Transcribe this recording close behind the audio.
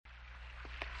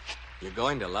You're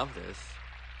going to love this.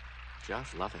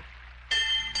 Just love it.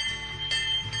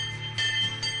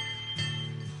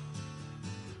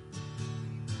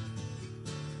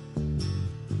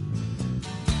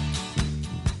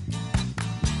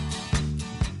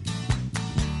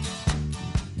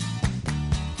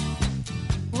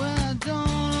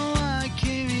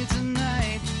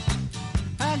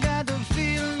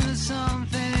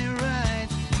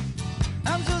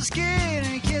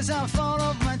 I fall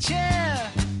off my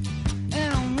chair,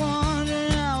 and I'm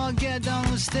wondering how I'll get down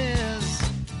the stairs.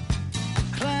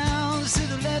 Clowns to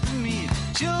the left of me,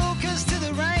 jokers to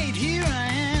the right. Here I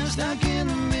am, stuck in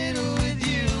the middle with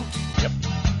you. Yep.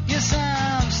 Yes,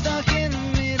 I'm stuck in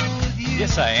the middle with you.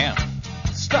 Yes, I am.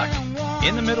 Stuck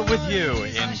in the middle with you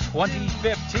in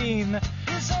 2015.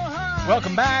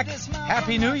 Welcome back.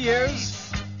 Happy New Year's.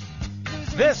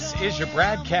 This is your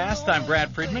BradCast. I'm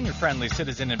Brad Friedman, your friendly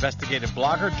citizen investigative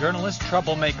blogger, journalist,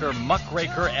 troublemaker,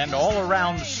 muckraker, and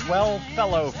all-around swell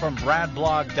fellow from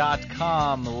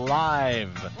BradBlog.com,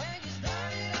 live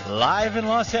in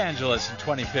Los Angeles in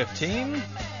 2015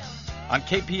 on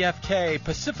KPFK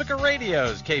Pacifica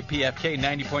Radios, KPFK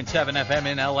 90.7 FM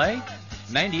in LA,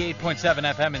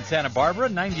 98.7 FM in Santa Barbara,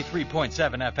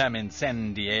 93.7 FM in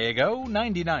San Diego,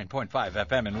 99.5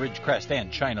 FM in Ridgecrest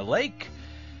and China Lake,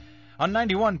 on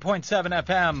 91.7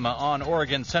 FM on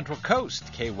Oregon's Central Coast,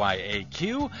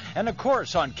 KYAQ, and of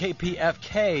course on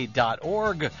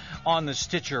kpfk.org, on the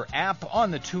Stitcher app, on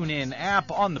the TuneIn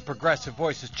app, on the Progressive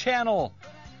Voices channel,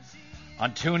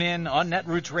 on TuneIn, on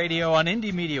Netroots Radio, on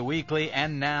Indie Media Weekly,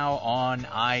 and now on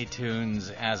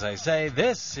iTunes. As I say,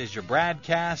 this is your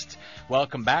BradCast.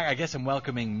 Welcome back. I guess I'm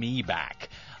welcoming me back.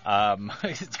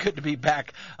 It's good to be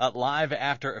back live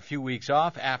after a few weeks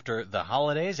off, after the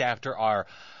holidays, after our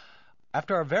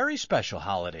very special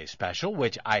holiday special,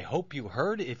 which I hope you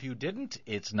heard. If you didn't,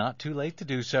 it's not too late to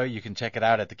do so. You can check it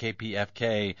out at the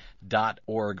kpfk.org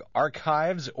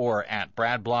archives or at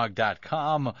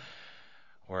bradblog.com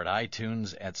or at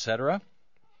iTunes, etc.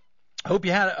 Hope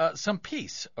you had some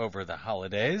peace over the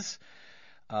holidays,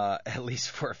 at least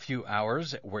for a few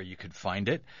hours where you could find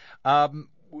it.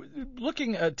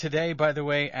 Looking today, by the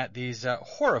way, at these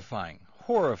horrifying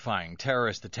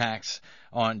terrorist attacks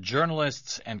on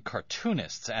journalists and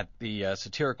cartoonists at the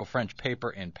satirical French paper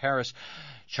in Paris.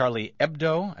 Charlie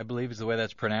Hebdo, I believe is the way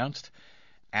that's pronounced.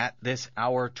 At this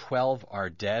hour, 12 are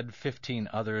dead, 15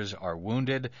 others are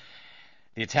wounded.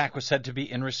 The attack was said to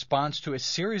be in response to a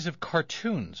series of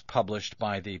cartoons published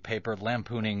by the paper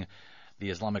lampooning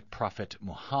the Islamic prophet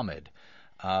Muhammad.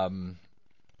 I've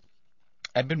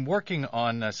been working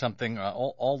on something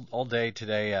all day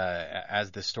today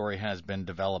as this story has been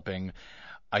developing.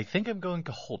 I think I'm going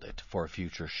to hold it for a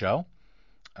future show.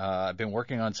 I've been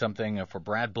working on something for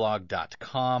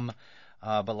bradblog.com,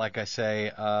 but like I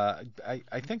say, I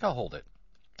think I'll hold it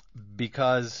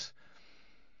because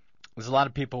there's a lot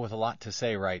of people with a lot to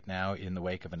say right now in the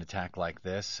wake of an attack like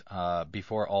this,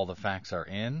 before all the facts are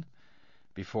in,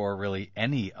 before really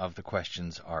any of the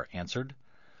questions are answered.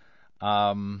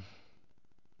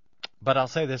 But I'll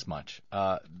say this much.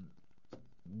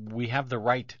 We have the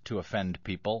right to offend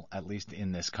people, at least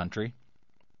in this country,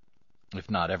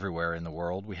 if not everywhere in the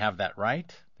world. We have that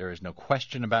right. There is no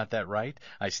question about that right.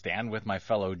 I stand with my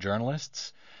fellow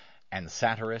journalists and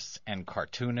satirists and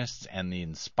cartoonists and the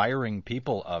inspiring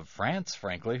people of France,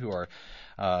 frankly, who are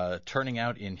turning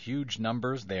out in huge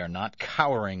numbers. They are not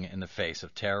cowering in the face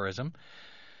of terrorism.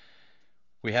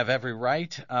 We have every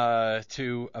right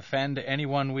to offend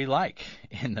anyone we like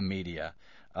in the media.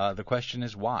 The question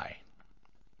is why?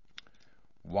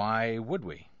 Why would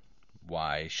we?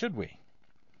 Why should we?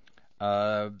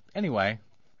 Anyway,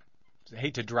 I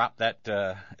hate to drop that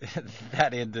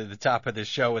that into the top of the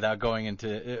show without going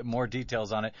into more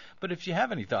details on it. But if you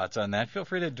have any thoughts on that, feel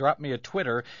free to drop me a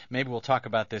Twitter. Maybe we'll talk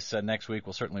about this next week.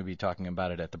 We'll certainly be talking about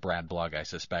it at the Brad blog, I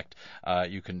suspect.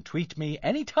 You can tweet me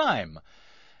anytime,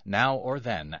 now or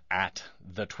then, at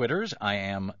the Twitters. I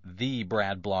am the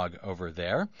Brad blog over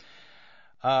there.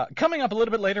 Coming up a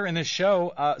little bit later in this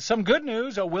show, some good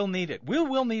news. We'll need it.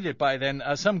 We'll need it by then.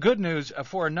 Some good news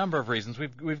for a number of reasons.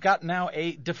 We've got now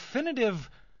a definitive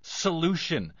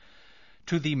solution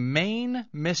to the main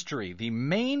mystery, the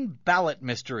main ballot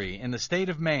mystery in the state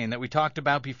of Maine that we talked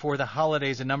about before the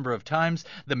holidays a number of times.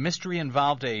 The mystery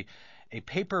involved a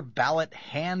paper ballot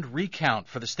hand recount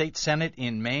for the state Senate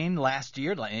in Maine last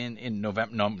year in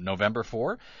November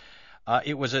 4.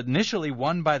 It was initially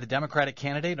won by the Democratic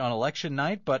candidate on election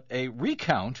night, but a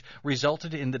recount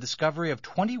resulted in the discovery of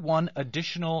 21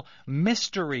 additional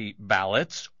mystery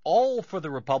ballots, all for the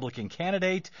Republican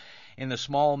candidate in the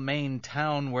small Maine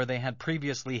town where they had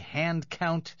previously hand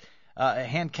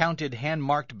hand-counted,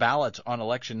 hand-marked ballots on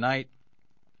election night.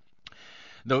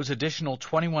 Those additional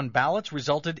 21 ballots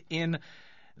resulted in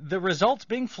the results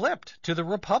being flipped to the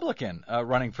Republican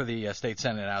running for the state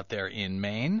Senate out there in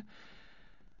Maine.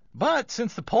 But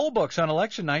since the poll books on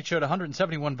election night showed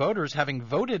 171 voters having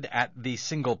voted at the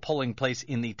single polling place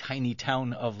in the tiny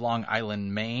town of Long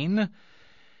Island, Maine,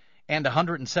 and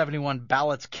 171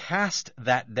 ballots cast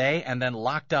that day and then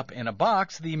locked up in a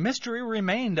box, the mystery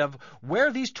remained of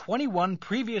where these 21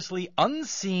 previously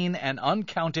unseen and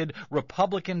uncounted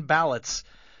Republican ballots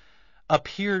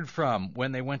appeared from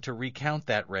when they went to recount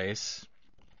that race.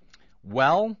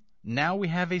 Well, now we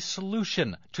have a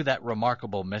solution to that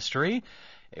remarkable mystery.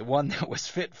 One that was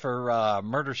fit for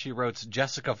Murder, She Wrote's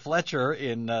Jessica Fletcher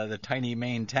in the tiny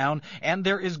Maine town. And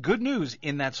there is good news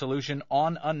in that solution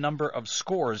on a number of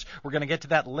scores. We're going to get to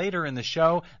that later in the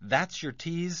show. That's your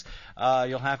tease.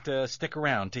 You'll have to stick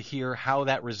around to hear how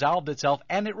that resolved itself.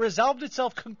 And it resolved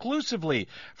itself conclusively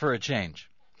for a change.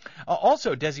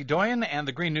 Also, Desi Doyen and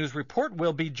the Green News Report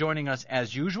will be joining us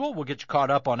as usual. We'll get you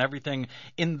caught up on everything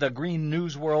in the green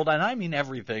news world, and I mean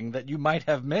everything that you might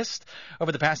have missed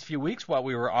over the past few weeks while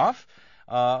we were off,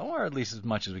 or at least as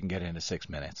much as we can get into 6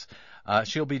 minutes.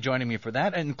 She'll be joining me for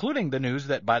that, including the news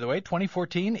that, by the way,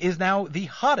 2014 is now the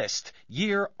hottest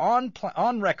year on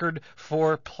record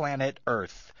for planet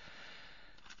Earth.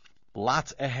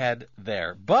 Lots ahead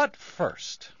there. But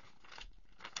first,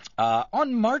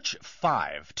 on March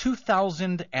 5,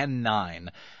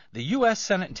 2009, the U.S.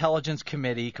 Senate Intelligence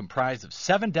Committee, comprised of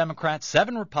 7 Democrats,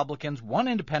 7 Republicans, 1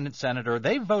 independent senator,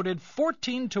 they voted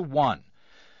 14-1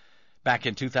 back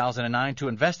in 2009 to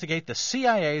investigate the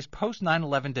CIA's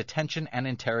post-9/11 detention and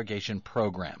interrogation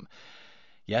program.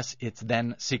 Yes, its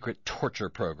then secret torture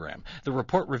program. The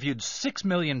report reviewed 6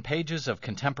 million pages of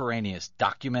contemporaneous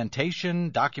documentation,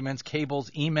 documents,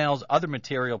 cables, emails, other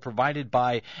material provided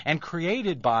by and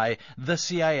created by the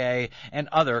CIA and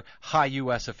other high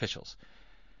U.S. officials.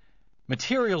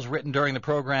 Materials written during the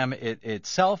program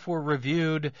itself were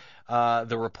reviewed.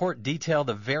 The report detailed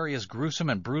the various gruesome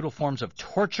and brutal forms of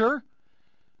torture,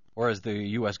 or as the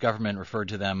U.S. government referred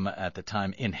to them at the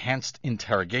time, enhanced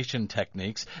interrogation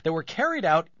techniques that were carried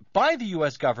out by the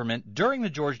U.S. government during the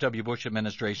George W. Bush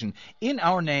administration in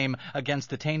our name against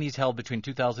detainees held between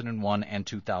 2001 and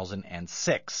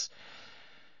 2006.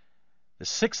 The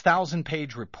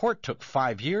 6,000-page report took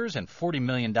 5 years and $40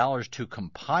 million to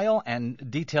compile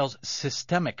and details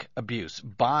systemic abuse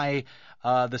by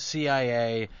the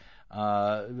CIA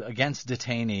against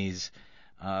detainees.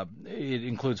 It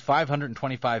includes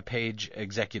 525-page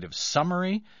executive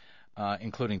summary,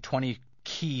 including 20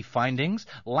 key findings.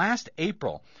 Last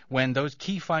April, when those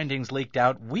key findings leaked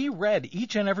out, we read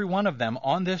each and every one of them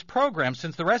on this program,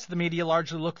 since the rest of the media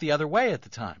largely looked the other way at the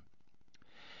time.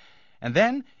 And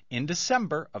then, in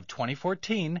December of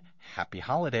 2014, happy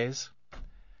holidays,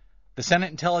 the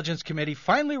Senate Intelligence Committee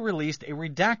finally released a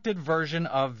redacted version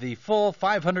of the full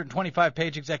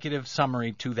 525-page executive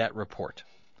summary to that report.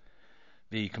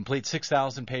 The complete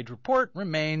 6,000-page report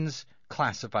remains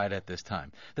classified at this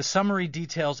time. The summary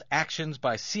details actions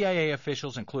by CIA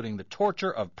officials, including the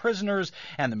torture of prisoners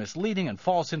and the misleading and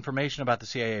false information about the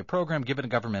CIA program given to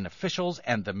government officials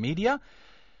and the media.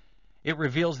 It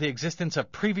reveals the existence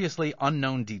of previously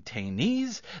unknown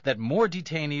detainees, that more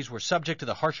detainees were subject to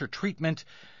the harsher treatment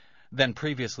than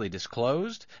previously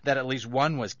disclosed, that at least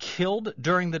one was killed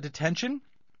during the detention,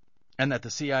 and that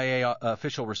the CIA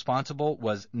official responsible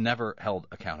was never held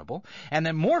accountable, and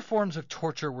that more forms of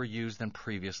torture were used than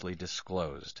previously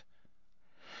disclosed.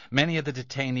 Many of the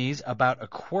detainees, about a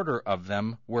quarter of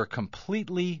them, were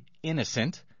completely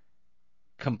innocent.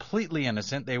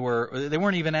 They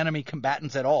weren't even enemy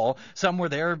combatants at all. Some were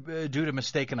there due to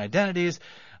mistaken identities,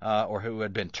 or who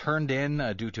had been turned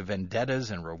in due to vendettas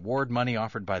and reward money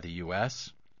offered by the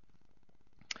U.S.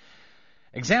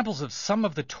 Examples of some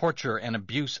of the torture and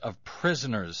abuse of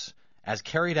prisoners as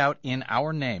carried out in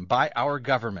our name by our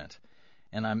government.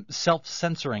 And I'm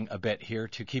self-censoring a bit here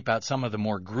to keep out some of the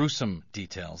more gruesome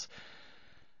details.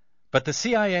 But the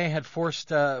CIA had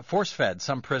force-fed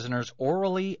some prisoners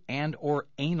orally and or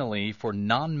anally for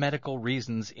non-medical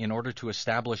reasons in order to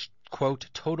establish, quote,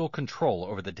 total control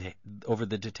over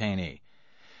the detainee.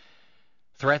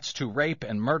 Threats to rape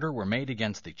and murder were made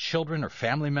against the children or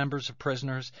family members of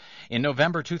prisoners. In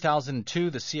November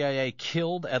 2002, the CIA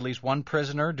killed at least one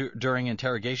prisoner during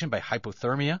interrogation by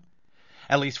hypothermia.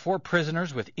 At least 4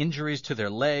 prisoners with injuries to their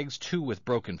legs, 2 with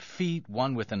broken feet,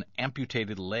 1 with an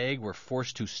amputated leg, were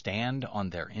forced to stand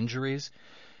on their injuries.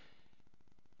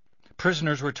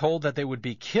 Prisoners were told that they would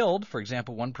be killed. For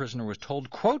example, one prisoner was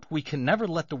told, quote, "We can never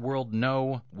let the world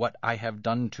know what I have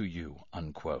done to you,"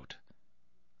 unquote.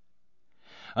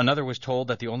 Another was told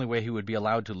that the only way he would be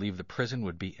allowed to leave the prison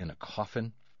would be in a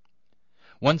coffin.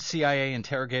 One CIA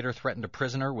interrogator threatened a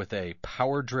prisoner with a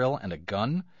power drill and a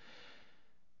gun.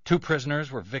 2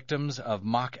 prisoners were victims of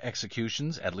mock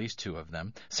executions, at least 2 of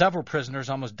them. Several prisoners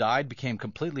almost died, became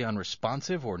completely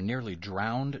unresponsive, or nearly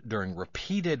drowned during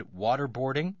repeated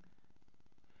waterboarding.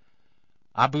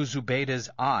 Abu Zubaydah's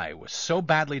eye was so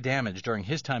badly damaged during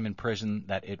his time in prison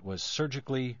that it was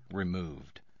surgically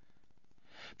removed.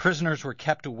 Prisoners were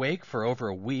kept awake for over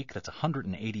a week, that's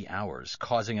 180 hours,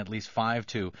 causing at least 5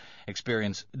 to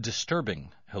experience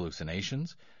disturbing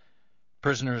hallucinations.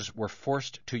 Prisoners were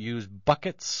forced to use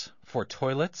buckets for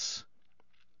toilets,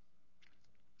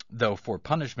 though for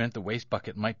punishment the waste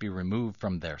bucket might be removed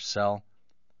from their cell.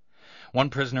 One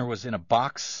prisoner was in a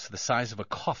box the size of a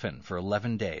coffin for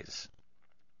 11 days.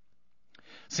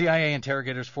 CIA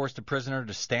interrogators forced a prisoner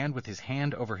to stand with his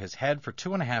hand over his head for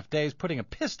 2.5 days, putting a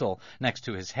pistol next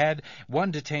to his head.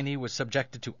 One detainee was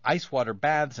subjected to ice water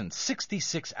baths and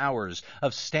 66 hours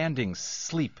of standing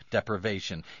sleep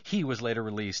deprivation. He was later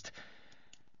released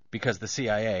because the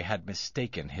CIA had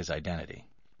mistaken his identity.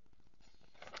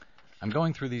 I'm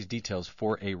going through these details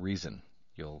for a reason.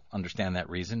 You'll understand that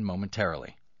reason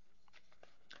momentarily.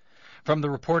 From the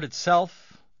report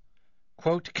itself,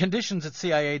 quote, conditions at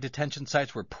CIA detention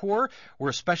sites were poor, were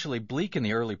especially bleak in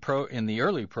the early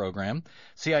program.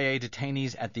 CIA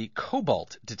detainees at the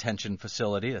Cobalt Detention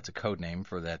Facility, that's a code name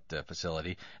for that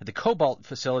facility, at the Cobalt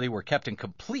facility were kept in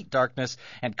complete darkness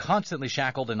and constantly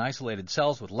shackled in isolated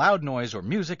cells with loud noise or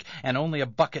music and only a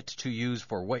bucket to use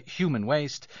for human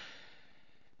waste.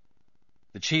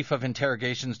 The chief of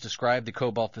interrogations described the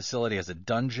Cobalt facility as a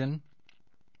dungeon.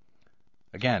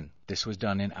 Again, this was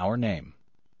done in our name,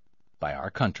 by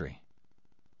our country,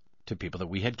 to people that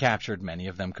we had captured, many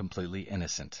of them completely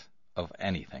innocent of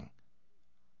anything.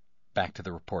 Back to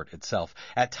the report itself.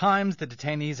 At times, the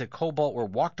detainees at Cobalt were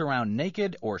walked around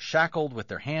naked or shackled with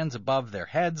their hands above their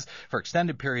heads for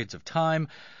extended periods of time.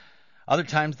 Other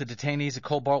times, the detainees at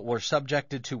Cobalt were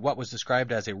subjected to what was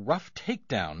described as a rough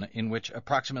takedown, in which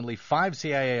approximately 5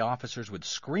 CIA officers would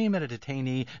scream at a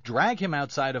detainee, drag him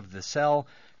outside of the cell,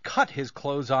 cut his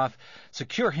clothes off,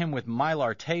 secure him with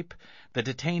mylar tape. The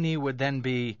detainee would then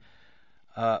be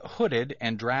hooded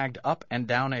and dragged up and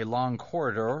down a long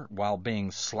corridor while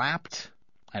being slapped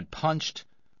and punched.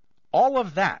 All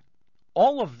of that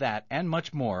and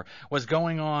much more was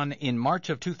going on in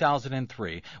March of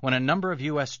 2003 when a number of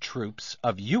U.S. troops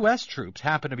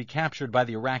happened to be captured by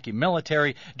the Iraqi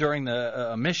military during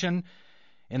the mission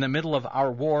in the middle of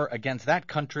our war against that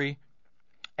country.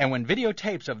 And when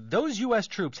videotapes of those U.S.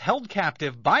 troops held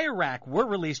captive by Iraq were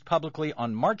released publicly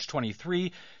on March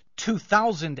 23,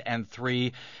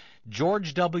 2003,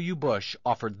 George W. Bush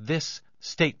offered this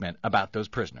statement about those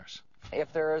prisoners.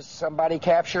 If there is somebody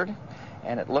captured,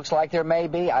 and it looks like there may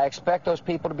be, I expect those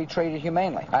people to be treated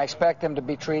humanely. I expect them to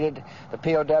be treated, the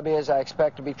POWs, I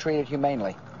expect to be treated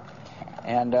humanely.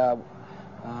 And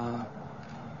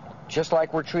just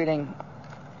like we're treating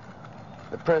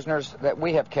the prisoners that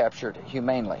we have captured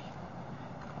humanely.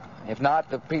 If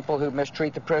not, the people who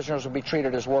mistreat the prisoners will be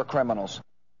treated as war criminals.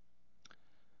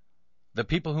 The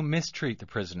people who mistreat the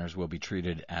prisoners will be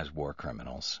treated as war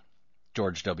criminals.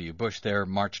 George W. Bush there,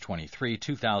 March 23,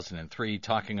 2003,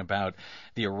 talking about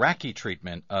the Iraqi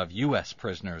treatment of U.S.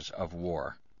 prisoners of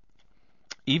war.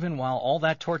 Even while all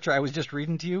that torture I was just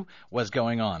reading to you was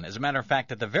going on. As a matter of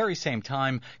fact, at the very same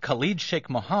time, Khalid Sheikh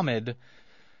Mohammed,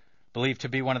 believed to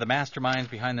be one of the masterminds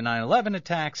behind the 9/11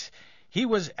 attacks, he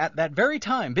was at that very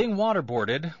time being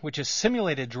waterboarded, which is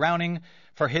simulated drowning,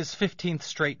 for his 15th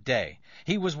straight day.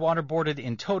 He was waterboarded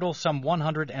in total some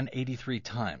 183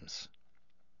 times.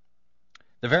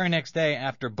 The very next day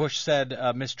after Bush said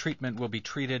mistreatment will be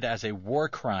treated as a war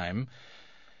crime,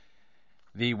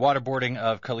 the waterboarding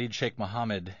of Khalid Sheikh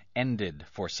Mohammed ended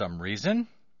for some reason.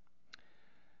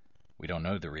 We don't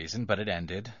know the reason, but it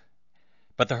ended.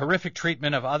 But the horrific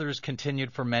treatment of others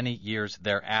continued for many years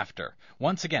thereafter.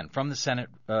 Once again, from the Senate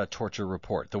torture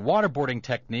report, the waterboarding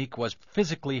technique was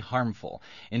physically harmful,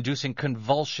 inducing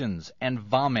convulsions and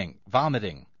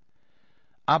vomiting.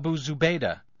 Abu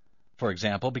Zubaydah, for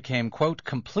example, became, quote,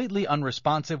 completely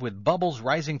unresponsive with bubbles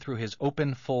rising through his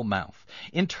open, full mouth.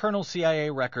 Internal CIA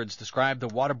records describe the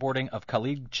waterboarding of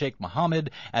Khalid Sheikh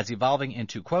Mohammed as evolving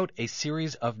into, quote, a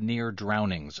series of near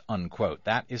drownings, unquote.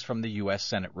 That is from the U.S.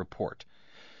 Senate report.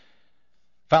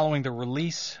 Following the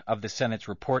release of the Senate's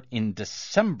report in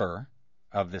December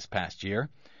of this past year,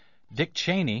 Dick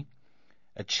Cheney,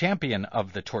 a champion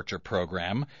of the torture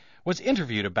program, was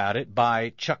interviewed about it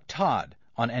by Chuck Todd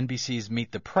on NBC's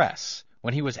Meet the Press,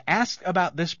 when he was asked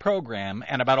about this program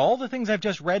and about all the things I've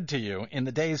just read to you in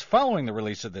the days following the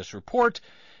release of this report,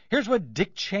 here's what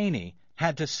Dick Cheney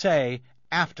had to say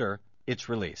after its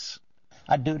release.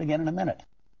 I'd do it again in a minute.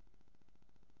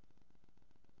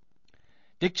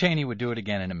 Dick Cheney would do it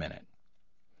again in a minute.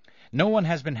 No one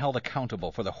has been held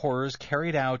accountable for the horrors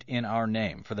carried out in our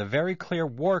name, for the very clear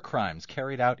war crimes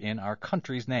carried out in our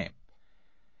country's name.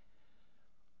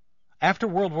 After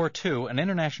World War II, an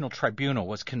international tribunal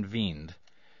was convened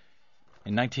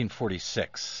in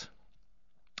 1946.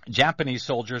 Japanese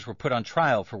soldiers were put on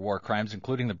trial for war crimes,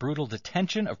 including the brutal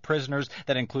detention of prisoners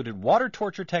that included water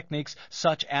torture techniques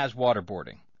such as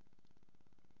waterboarding.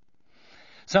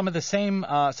 Some of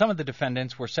the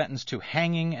defendants were sentenced to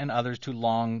hanging and others to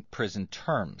long prison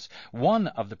terms. One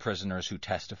of the prisoners who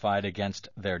testified against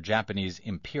their Japanese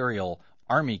Imperial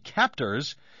Army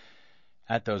captors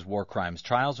at those war crimes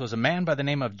trials was a man by the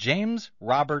name of James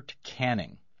Robert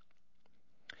Canning.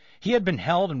 He had been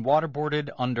held and waterboarded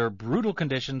under brutal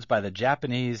conditions by the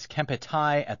Japanese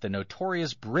Kempeitai at the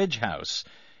notorious Bridge House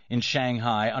in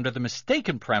Shanghai under the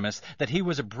mistaken premise that he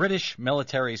was a British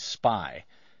military spy.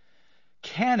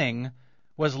 Canning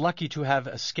was lucky to have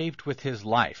escaped with his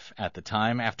life at the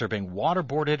time after being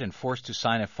waterboarded and forced to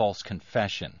sign a false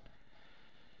confession.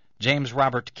 James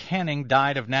Robert Canning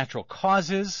died of natural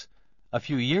causes a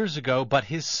few years ago, but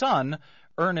his son,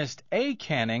 Ernest A.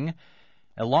 Canning,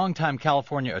 a longtime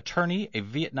California attorney, a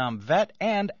Vietnam vet,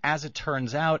 and, as it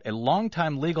turns out, a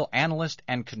longtime legal analyst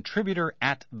and contributor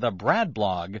at the Brad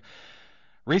blog,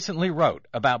 recently wrote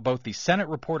about both the Senate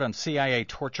report on CIA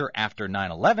torture after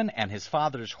 9/11 and his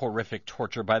father's horrific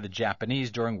torture by the Japanese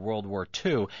during World War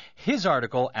II. His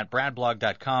article at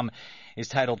bradblog.com is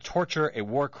titled Torture, a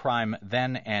War Crime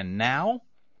Then and Now.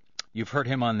 You've heard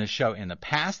him on this show in the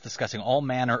past discussing all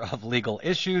manner of legal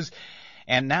issues.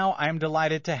 And now I'm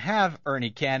delighted to have Ernie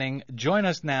Canning join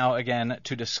us now again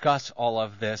to discuss all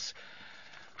of this.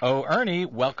 Oh, Ernie,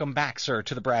 welcome back, sir,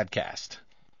 to the BradCast.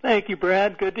 Thank you,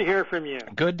 Brad. Good to hear from you.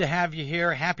 Good to have you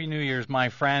here. Happy New Year's, my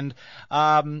friend.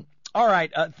 All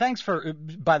right. Thanks for,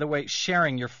 by the way,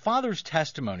 sharing your father's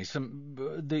testimony,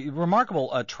 the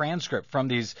remarkable transcript from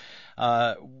these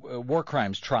war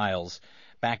crimes trials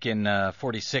back in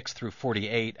 46 through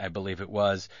 48, I believe it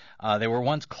was. They were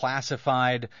once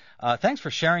classified. Thanks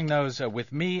for sharing those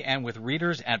with me and with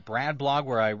readers at Brad blog,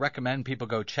 where I recommend people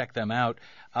go check them out.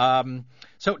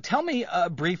 So tell me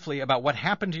briefly about what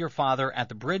happened to your father at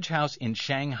the Bridge House in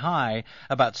Shanghai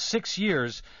about 6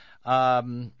 years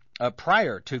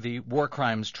prior to the war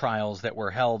crimes trials that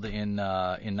were held in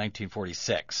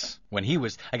 1946, when he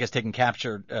was, I guess, taken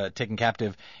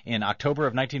captive in October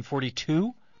of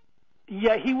 1942.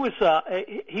 Yeah, he was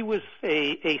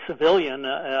a civilian.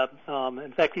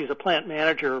 In fact, he was a plant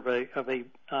manager of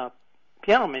a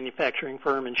piano manufacturing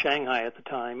firm in Shanghai at the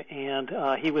time, and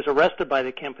he was arrested by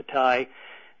the Kempeitai.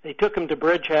 They took him to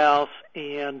Bridge House,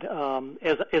 and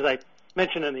as I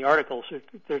mentioned in the articles,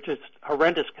 they're just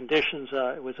horrendous conditions.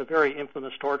 It was a very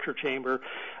infamous torture chamber.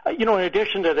 In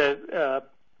addition to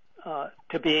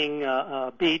to being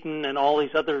beaten and all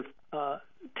these other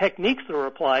techniques that were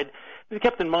applied, we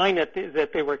kept in mind that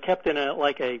they were kept in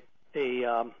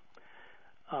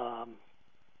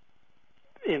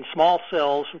in small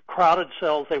cells, crowded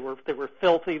cells. They were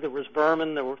filthy. There was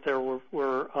vermin. There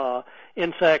were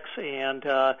insects, and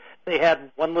they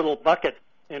had one little bucket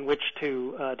in which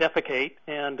to defecate.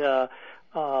 And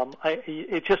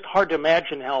it's just hard to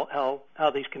imagine how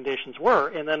these conditions were.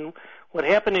 And then what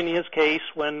happened in his case,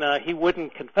 when he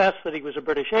wouldn't confess that he was a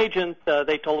British agent,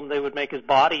 they told him they would make his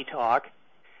body talk.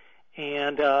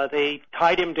 And they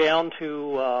tied him down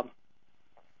to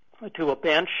a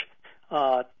bench.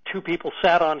 Two people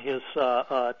sat on his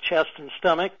chest and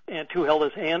stomach, and two held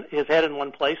his head in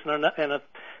one place, and a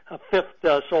fifth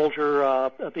soldier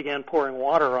began pouring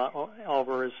water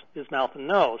over his mouth and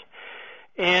nose.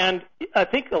 And I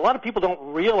think a lot of people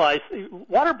don't realize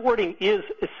waterboarding is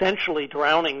essentially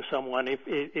drowning someone.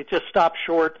 It just stops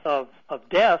short of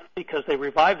death, because they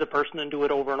revive the person and do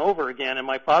it over and over again. In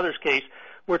my father's case,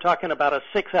 we're talking about a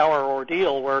 6-hour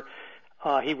ordeal where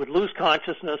he would lose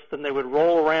consciousness, then they would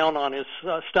roll around on his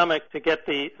stomach to get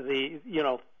the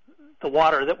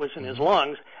water that was in his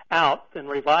lungs out and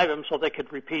revive him so they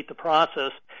could repeat the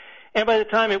process. And by the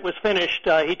time it was finished,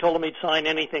 he told them he'd sign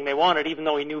anything they wanted, even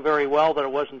though he knew very well that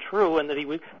it wasn't true and that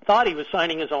he thought he was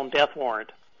signing his own death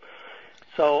warrant.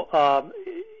 So,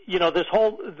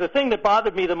 the thing that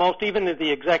bothered me the most, even in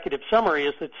the executive summary,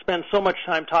 is that it spends so much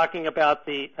time talking about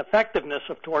the effectiveness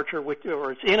of torture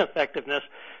or its ineffectiveness,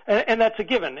 and that's a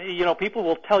given. People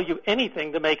will tell you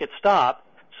anything to make it stop,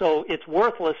 so it's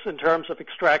worthless in terms of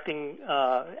extracting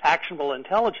actionable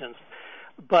intelligence.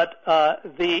 But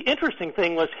the interesting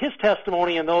thing was his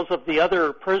testimony and those of the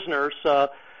other prisoners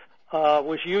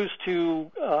was used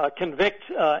to convict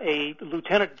a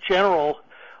lieutenant general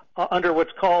under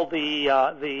what's called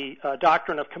the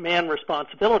doctrine of command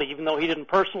responsibility. Even though he didn't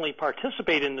personally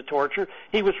participate in the torture,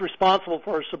 he was responsible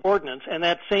for his subordinates. And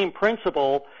that same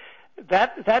principle,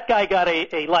 that guy got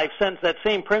a life sentence. That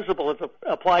same principle, if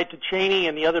applied to Cheney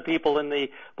and the other people in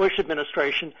the Bush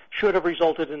administration, should have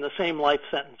resulted in the same life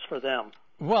sentence for them.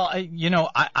 Well,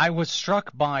 I was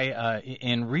struck by,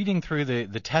 in reading through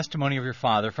the testimony of your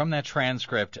father from that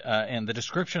transcript and the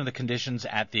description of the conditions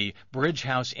at the Bridge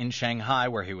House in Shanghai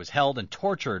where he was held and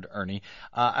tortured, Ernie,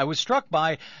 I was struck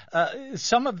by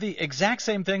some of the exact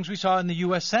same things we saw in the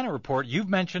U.S. Senate report. You've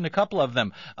mentioned a couple of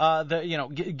them,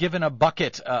 given a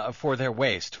bucket for their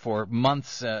waste for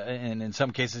months and in some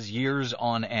cases years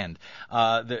on end,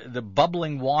 the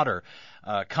bubbling water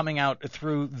coming out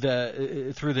through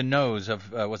the nose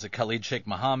of was it Khalid Sheikh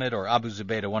Mohammed or Abu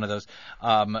Zubaydah, one of those,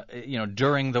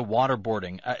 during the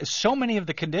waterboarding. So many of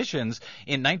the conditions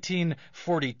in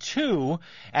 1942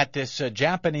 at this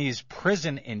Japanese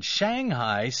prison in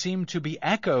Shanghai seem to be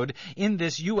echoed in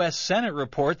this U.S. Senate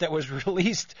report that was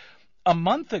released a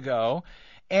month ago.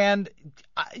 And,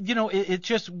 it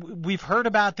just, we've heard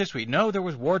about this. We know there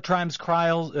was war crimes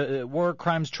trials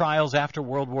after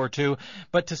World War II.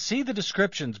 But to see the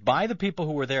descriptions by the people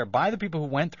who were there, by the people who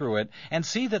went through it, and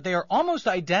see that they are almost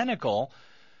identical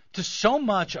to so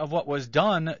much of what was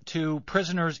done to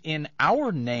prisoners in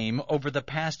our name over the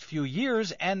past few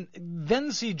years, and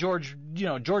then see George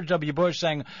W. Bush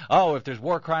saying, oh, if there's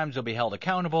war crimes, they'll be held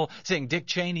accountable, seeing Dick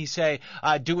Cheney say,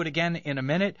 do it again in a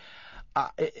minute.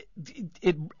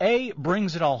 It A,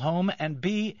 brings it all home, and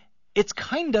B, it's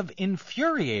kind of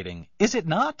infuriating, is it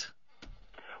not?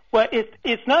 Well,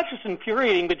 it's not just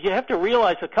infuriating, but you have to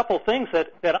realize a couple things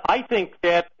that I think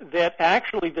that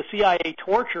actually the CIA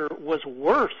torture was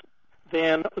worse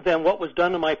than what was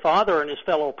done to my father and his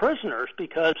fellow prisoners.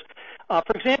 Because,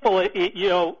 for example,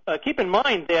 keep in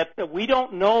mind that we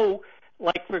don't know.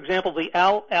 Like, for example, the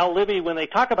Al Libby, when they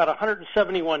talk about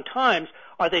 171 times,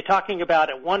 are they talking about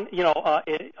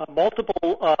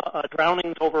multiple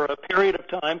drownings over a period of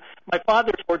time? My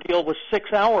father's ordeal was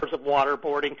 6 hours of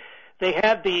waterboarding. They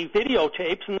had the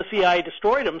videotapes, and the CIA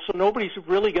destroyed them, so nobody's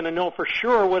really going to know for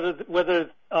sure whether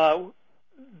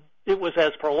it was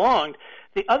as prolonged.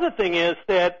 The other thing is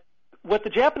that what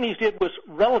the Japanese did was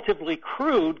relatively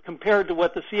crude compared to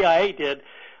what the CIA did.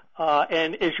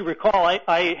 And as you recall,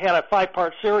 I had a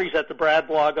 5-part series at the Brad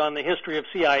blog on the history of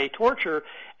CIA torture,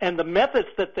 and the methods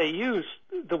that they used,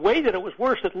 the way that it was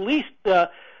worse, at least,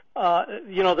 the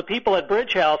people at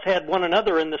Bridge House had one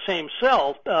another in the same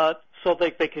cell so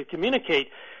they could communicate.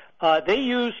 They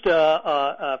used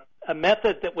a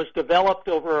method that was developed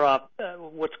over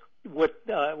what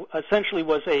essentially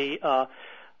was a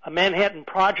Manhattan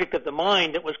Project of the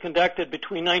Mind that was conducted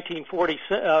between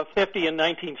 1950 and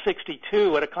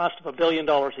 1962 at a cost of $1 billion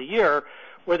a year,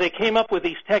 where they came up with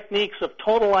these techniques of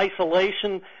total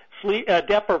isolation, sleep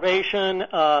deprivation,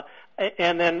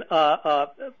 and then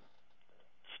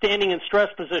standing in stress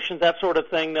positions, that sort of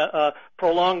thing,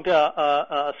 prolonged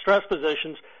stress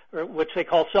positions, which they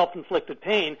call self-inflicted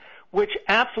pain, which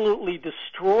absolutely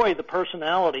destroy the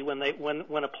personality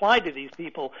when applied to these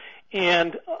people.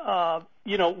 And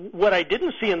what I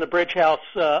didn't see in the Bridge House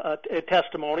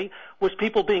testimony was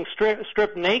people being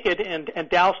stripped naked and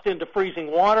doused into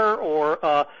freezing water,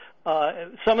 or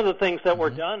some of the things that were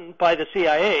done by the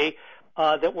CIA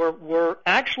that were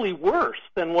actually worse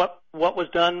than what was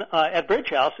done at Bridge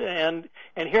House. And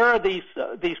here are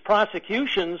these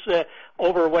prosecutions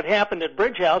over what happened at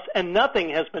Bridge House, and nothing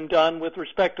has been done with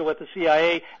respect to what the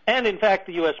CIA and, in fact,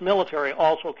 the U.S. military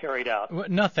also carried out.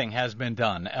 Nothing has been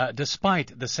done,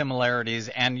 despite the similarities.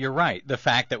 And you're right, the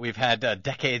fact that we've had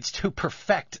decades to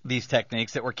perfect these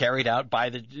techniques that were carried out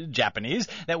by the Japanese,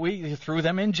 that we threw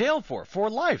them in jail for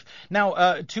life.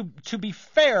 Now, to be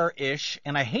fair-ish,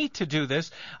 and I hate to do this,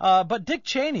 but Dick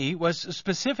Cheney was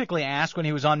specifically asked when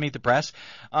he was on Meet the Press,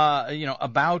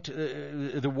 about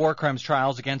the war crimes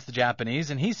trials against the Japanese,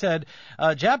 and he said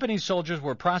Japanese soldiers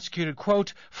were prosecuted,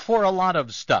 quote, for a lot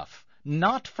of stuff.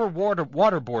 Not for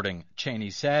waterboarding, Cheney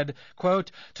said,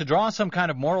 quote, to draw some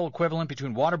kind of moral equivalent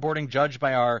between waterboarding judged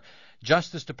by our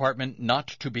Justice Department not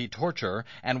to be torture,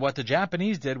 and what the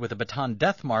Japanese did with the Bataan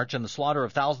Death March and the slaughter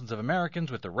of thousands of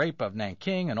Americans with the rape of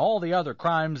Nanking and all the other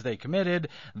crimes they committed,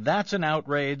 that's an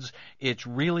outrage. It's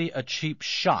really a cheap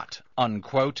shot.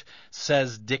 unquote,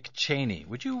 says Dick Cheney.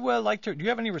 Would you do you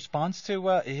have any response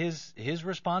to his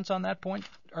response on that point,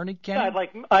 Ernie Canning?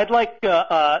 Yeah, I'd like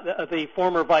the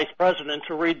former vice president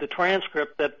to read the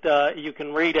transcript that you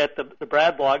can read at the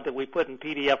Brad blog that we put in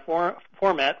PDF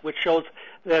format, which shows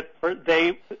that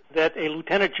a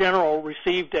lieutenant general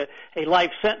received a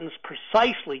life sentence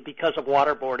precisely because of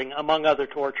waterboarding, among other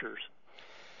tortures.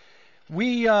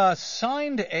 We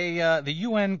signed the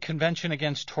UN Convention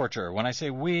Against Torture. When I say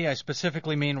we, I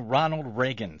specifically mean Ronald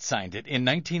Reagan signed it in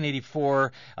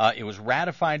 1984. It was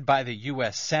ratified by the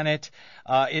U.S. Senate.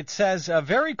 It says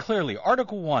very clearly,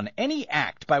 Article 1, any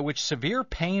act by which severe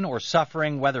pain or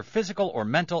suffering, whether physical or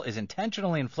mental, is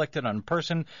intentionally inflicted on a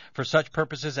person for such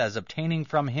purposes as obtaining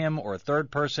from him or a third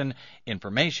person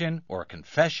information or a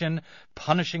confession,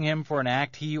 punishing him for an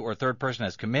act he or third person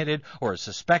has committed or is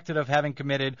suspected of having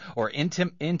committed, or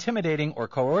intimidating or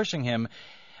coercing him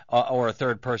or a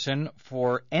third person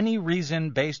for any reason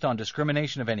based on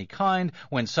discrimination of any kind,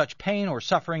 when such pain or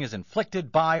suffering is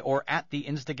inflicted by or at the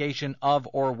instigation of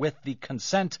or with the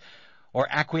consent or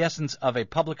acquiescence of a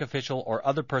public official or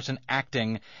other person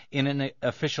acting in an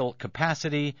official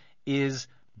capacity, is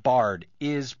barred,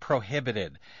 is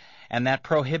prohibited. And that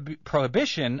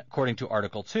prohibition, according to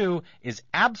Article 2, is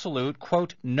absolute,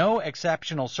 quote, no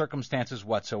exceptional circumstances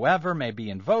whatsoever may be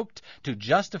invoked to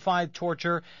justify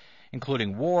torture,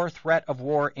 including war, threat of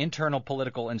war, internal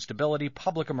political instability,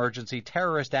 public emergency,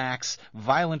 terrorist acts,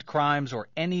 violent crimes, or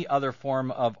any other form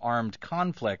of armed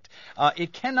conflict.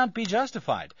 It cannot be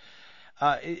justified.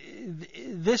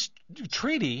 This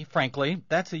treaty, frankly,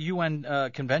 that's the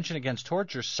UN Convention Against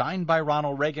Torture, signed by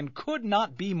Ronald Reagan, could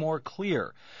not be more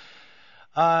clear.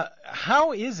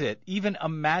 How is it even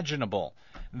imaginable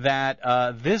that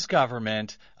this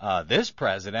government, this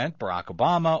president, Barack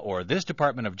Obama, or this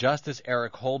Department of Justice,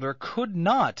 Eric Holder, could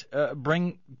not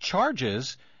bring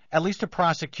charges, at least a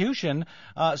prosecution,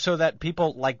 so that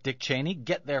people like Dick Cheney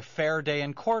get their fair day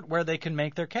in court where they can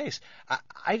make their case?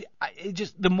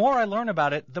 The more I learn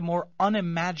about it, the more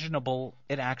unimaginable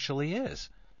it actually is.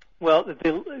 Well,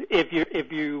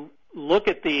 if you look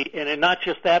at and not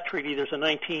just that treaty, there's a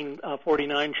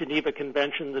 1949 Geneva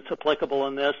Convention that's applicable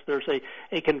in this. There's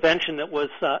a convention that was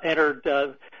entered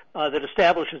that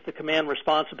establishes the command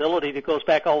responsibility that goes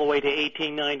back all the way to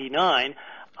 1899.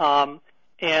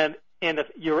 And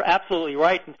you're absolutely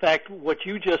right. In fact, what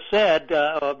you just said,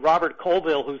 Robert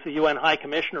Colville, who's the UN High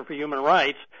Commissioner for Human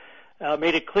Rights,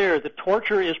 made it clear that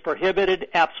torture is prohibited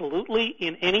absolutely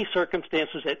in any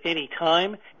circumstances at any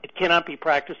time. It cannot be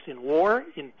practiced in war,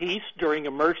 in peace, during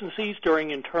emergencies, during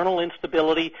internal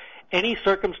instability, any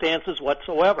circumstances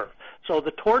whatsoever. So the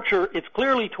torture, it's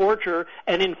clearly torture,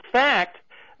 and in fact,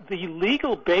 the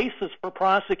legal basis for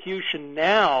prosecution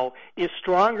now is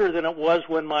stronger than it was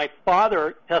when my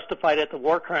father testified at the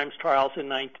war crimes trials in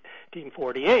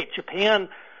 1948. Japan,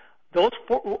 those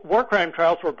war crime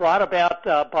trials were brought about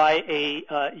by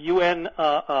a UN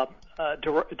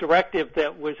directive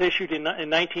that was issued in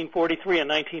 1943 and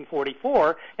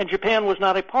 1944, and Japan was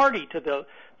not a party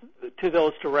to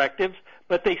those directives,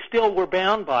 but they still were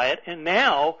bound by it. And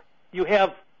now you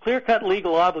have clear-cut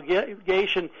legal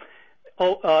obligation.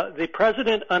 The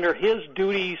president, under his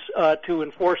duties to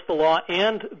enforce the law,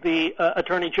 and the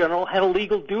attorney general had a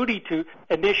legal duty to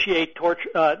initiate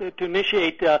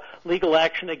legal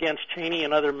action against Cheney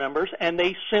and other members, and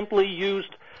they simply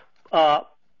used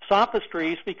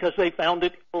sophistries because they found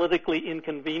it politically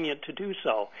inconvenient to do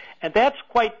so, and that's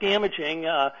quite damaging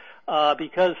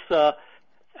because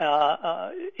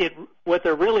what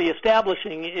they're really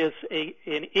establishing is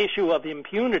an issue of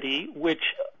impunity, which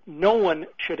no one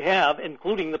should have,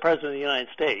 including the President of the United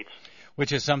States.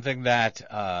 Which is something that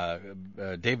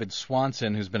David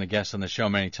Swanson, who's been a guest on the show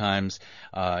many times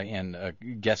and a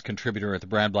guest contributor at the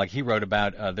Brad blog, he wrote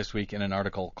about this week in an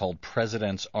article called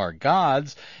 "Presidents Are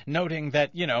Gods," noting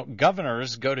that,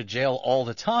 governors go to jail all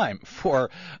the time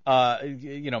for,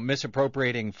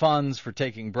 misappropriating funds, for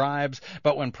taking bribes.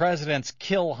 But when presidents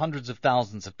kill hundreds of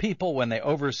thousands of people, when they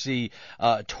oversee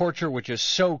torture, which is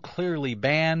so clearly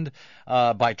banned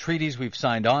by treaties we've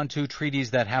signed on to,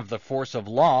 treaties that have the force of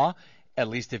law, at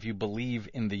least if you believe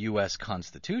in the U.S.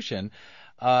 Constitution,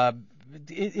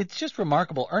 it's just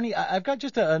remarkable. Ernie, I've got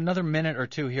just another minute or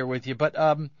two here with you, but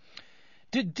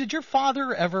did your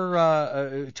father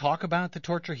ever talk about the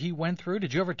torture he went through?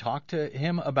 Did you ever talk to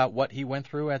him about what he went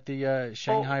through at the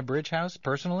Shanghai Bridge House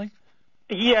personally?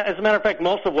 Yeah, as a matter of fact,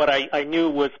 most of what I knew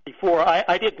was before.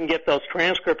 I didn't get those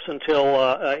transcripts until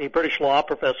a British law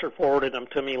professor forwarded them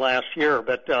to me last year,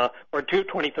 or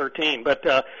 2013. But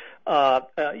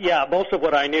most of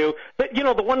what I knew. But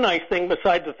the one nice thing,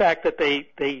 besides the fact that they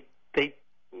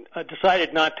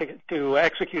decided not to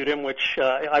execute him, which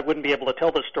I wouldn't be able to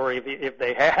tell the story if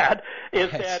they had,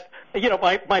 is that,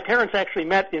 my parents actually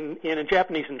met in a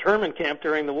Japanese internment camp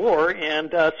during the war,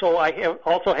 and so I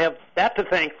also have that to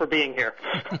thank for being here.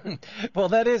 Well,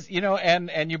 that is,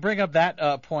 and you bring up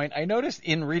that point. I noticed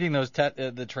in reading those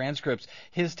the transcripts,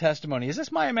 his testimony, is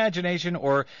this my imagination,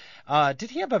 or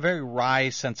did he have a very wry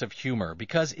sense of humor?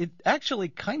 Because it actually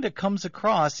kind of comes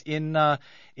across in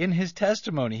his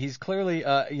testimony. He's clearly,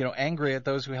 angry at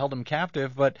those who held him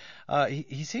captive, but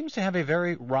he seems to have a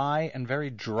very wry and very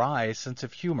dry sense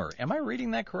of humor. Am I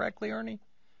reading that correctly, Ernie?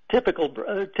 Typical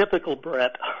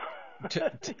Brett.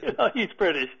 He's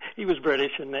British. He was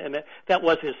British, and that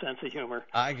was his sense of humor.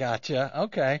 I gotcha.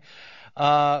 Okay.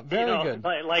 Very good.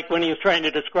 Like when he was trying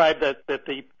to describe that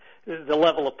the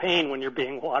level of pain when you're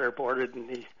being waterboarded,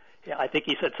 and I think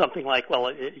he said something like,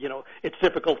 "Well, it's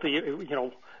difficult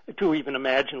to even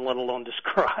imagine, let alone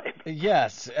describe."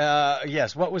 Yes.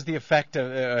 What was the effect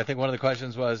of? I think one of the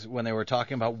questions was when they were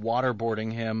talking about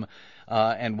waterboarding him,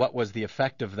 and what was the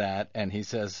effect of that? And he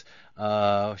says,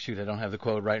 I don't have the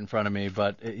quote right in front of me,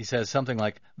 but he says something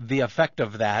like, "The effect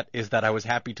of that is that I was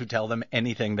happy to tell them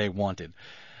anything they wanted."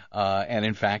 And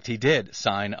in fact, he did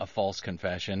sign a false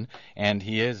confession, and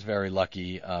he is very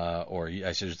lucky, or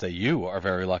I should say you are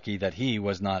very lucky, that he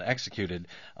was not executed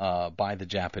by the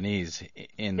Japanese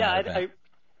in that event.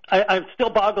 It still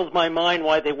boggles my mind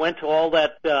why they went to all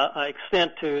that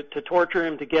extent to torture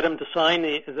him, to get him to sign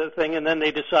the thing, and then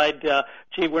they decide,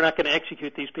 we're not going to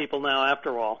execute these people now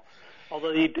after all.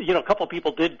 Although, a couple of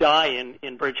people did die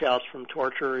in Bridge House from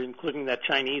torture, including that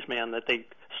Chinese man that they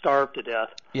starved to death.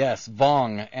 Yes,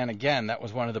 Vong. And again, that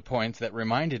was one of the points that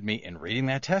reminded me, in reading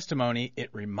that testimony, it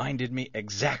reminded me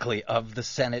exactly of the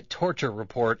Senate torture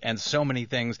report and so many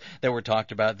things that were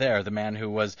talked about there. The man who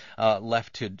was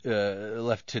left to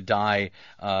die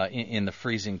in the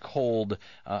freezing cold,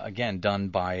 again, done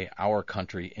by our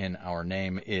country in our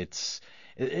name.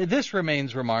 This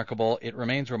remains remarkable. It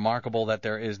remains remarkable that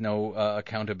there is no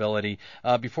accountability.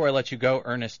 Before I let you go,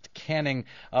 Ernest Canning,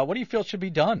 what do you feel should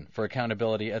be done for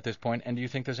accountability at this point, and do you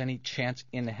think there's any chance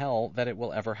in hell that it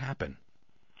will ever happen?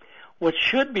 What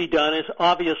should be done is,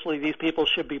 obviously, these people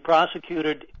should be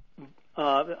prosecuted.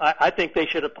 I think they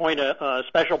should appoint a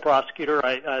special prosecutor.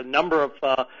 A number of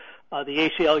the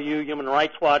ACLU, Human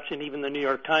Rights Watch, and even the New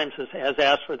York Times has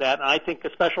asked for that. And I think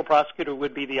a special prosecutor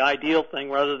would be the ideal thing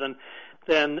rather than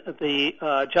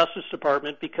the Justice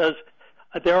Department, because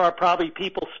there are probably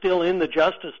people still in the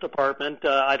Justice Department,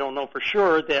 I don't know for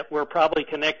sure, that were probably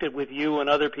connected with you and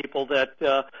other people that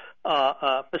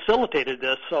facilitated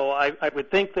this. So I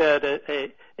would think that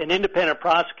an independent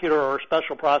prosecutor or a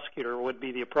special prosecutor would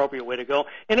be the appropriate way to go.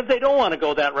 And if they don't want to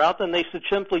go that route, then they should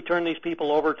simply turn these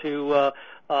people over to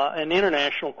an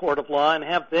international court of law and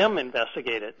have them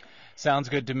investigate it. Sounds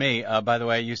good to me. By the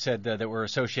way, you said that we're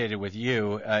associated with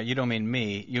you. You don't mean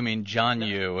me. You mean John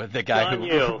Yoo, the guy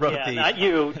who wrote not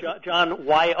you, John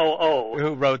Y-O-O.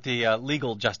 Who wrote the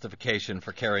legal justification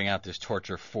for carrying out this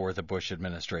torture for the Bush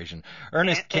administration.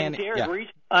 Ernest Canning.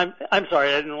 I'm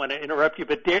sorry, I didn't want to interrupt you,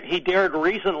 but he dared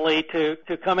recently to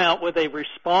come out with a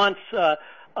response to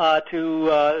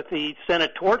the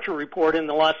Senate torture report in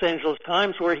the Los Angeles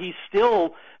Times, where he's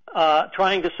still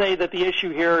trying to say that the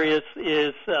issue here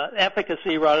is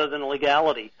efficacy rather than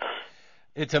legality.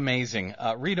 It's amazing.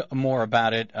 Read more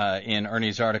about it in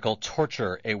Ernie's article,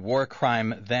 Torture, a War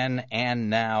Crime Then and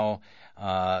Now.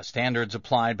 Standards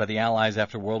applied by the Allies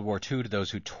after World War II to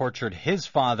those who tortured his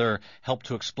father helped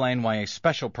to explain why a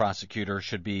special prosecutor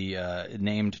should be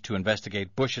named to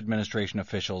investigate Bush administration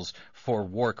officials for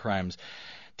war crimes.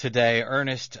 Today,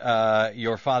 Ernest,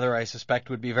 your father, I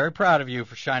suspect, would be very proud of you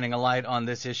for shining a light on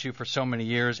this issue for so many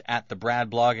years at the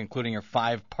Brad blog, including your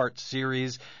 5-part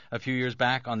series a few years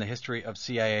back on the history of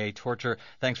CIA torture.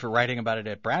 Thanks for writing about it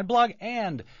at Brad blog,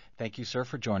 and thank you, sir,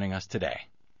 for joining us today.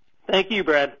 Thank you,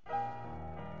 Brad.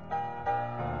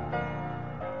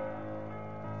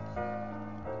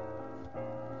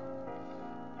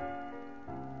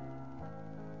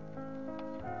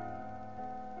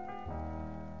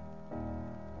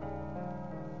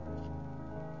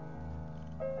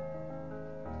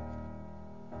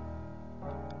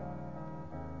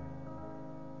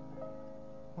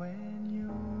 When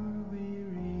you're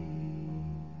weary,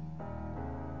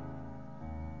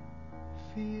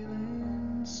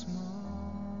 feeling small,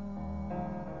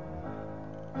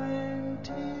 when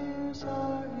tears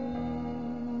are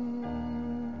in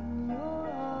your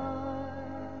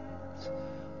eyes,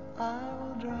 I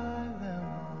will dry them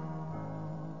all.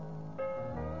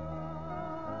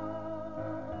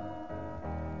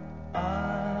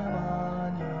 I'm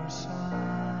on your side.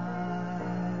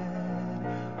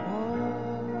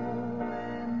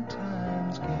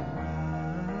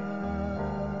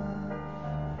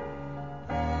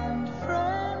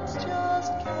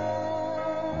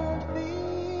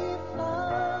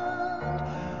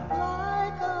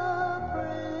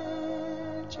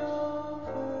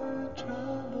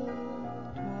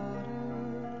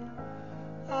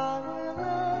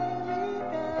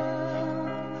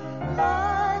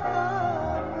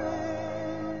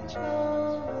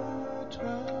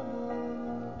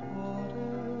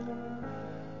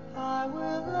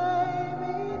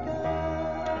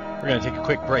 We're going to take a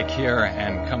quick break here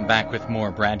and come back with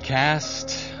more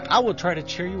BradCast. I will try to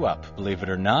cheer you up, believe it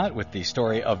or not, with the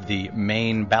story of the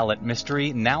Maine ballot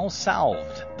mystery now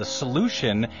solved, the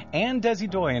solution, and Desi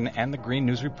Doyen and the Green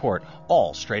News Report,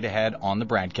 all straight ahead on the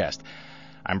BradCast.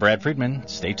 I'm Brad Friedman.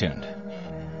 Stay tuned.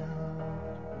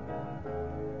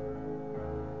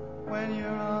 When you're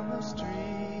on the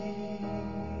street,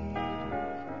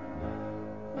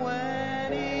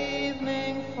 when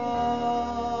evening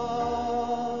falls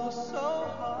so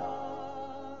hard.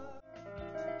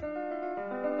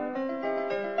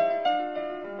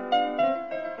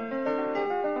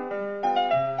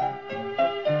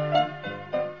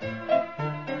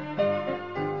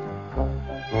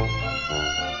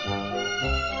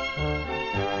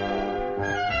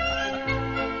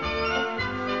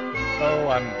 Oh,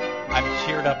 I'm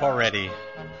cheered up already.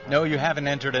 No, you haven't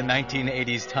entered a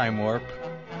 1980s time warp.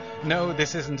 No,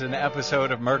 this isn't an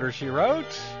episode of Murder, She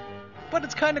Wrote, but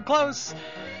it's kind of close.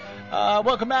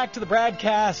 Welcome back to the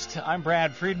BradCast. I'm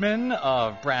Brad Friedman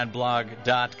of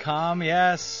BradBlog.com.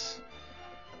 Yes,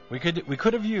 we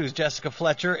could have used Jessica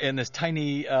Fletcher in this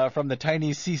from the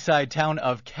tiny seaside town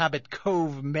of Cabot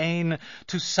Cove, Maine,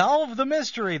 to solve the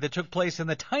mystery that took place in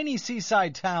the tiny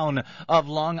seaside town of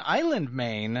Long Island,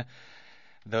 Maine.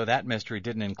 Though that mystery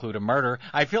didn't include a murder.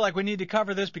 I feel like we need to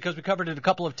cover this because we covered it a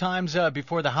couple of times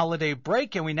before the holiday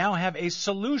break, and we now have a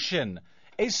solution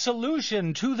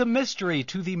to the mystery,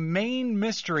 to the Maine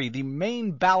mystery, the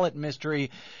Maine ballot mystery,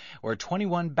 where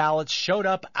 21 ballots showed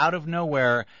up out of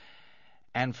nowhere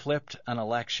and flipped an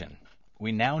election.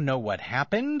 We now know what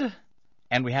happened,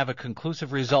 and we have a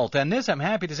conclusive result. And this, I'm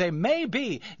happy to say, may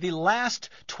be the last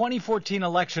 2014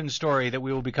 election story that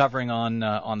we will be covering on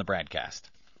the BradCast.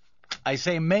 I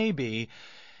say maybe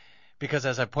because,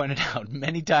 as I pointed out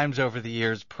many times over the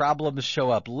years, problems show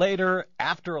up later,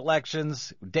 after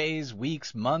elections, days,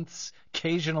 weeks, months,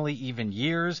 occasionally even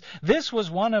years. This was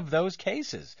one of those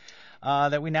cases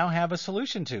that we now have a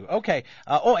solution to. Okay.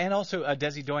 And also,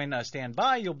 Desi Doyen, stand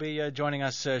by. You'll be joining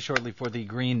us shortly for the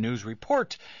Green News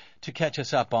Report to catch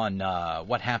us up on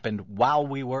what happened while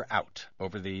we were out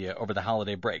over the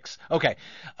holiday breaks. Okay.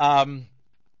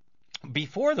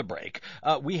 Before the break,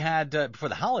 before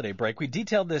the holiday break, we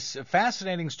detailed this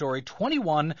fascinating story,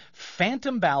 21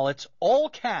 phantom ballots, all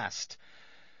cast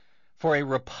for a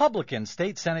Republican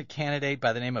state Senate candidate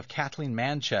by the name of Kathleen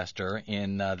Manchester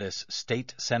in this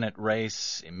state Senate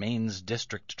race in Maine's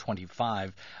District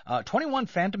 25. 21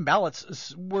 phantom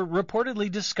ballots were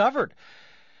reportedly discovered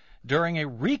during a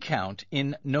recount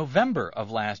in November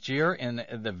of last year in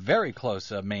the very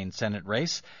close Maine Senate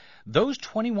race. Those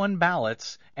 21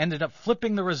 ballots ended up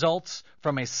flipping the results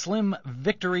from a slim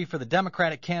victory for the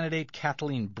Democratic candidate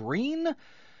Kathleen Breen,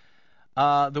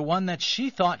 the one that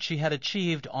she thought she had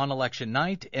achieved on election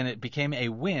night, and it became a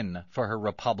win for her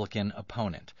Republican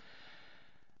opponent.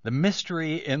 The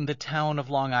mystery in the town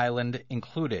of Long Island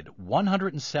included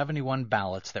 171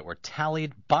 ballots that were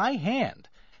tallied by hand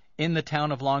in the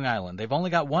town of Long Island. They've only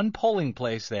got one polling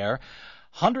place there.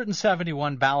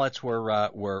 171 ballots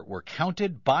were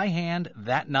counted by hand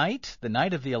that night, the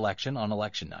night of the election, on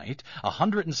election night.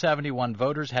 171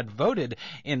 voters had voted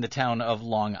in the town of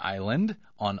Long Island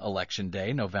on election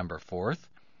day, November 4th.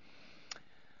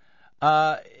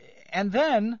 And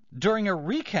then, during a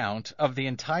recount of the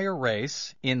entire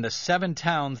race in the 7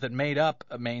 towns that made up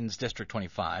Maine's District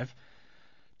 25,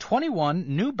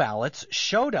 21 new ballots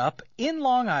showed up in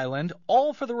Long Island,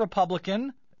 all for the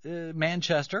Republican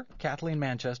Kathleen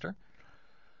Manchester,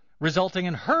 resulting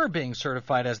in her being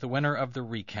certified as the winner of the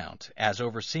recount, as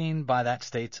overseen by that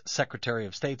state's Secretary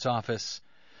of State's office.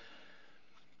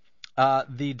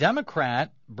 The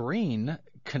Democrat, Breen,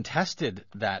 contested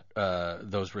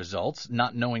those results,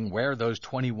 not knowing where those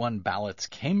 21 ballots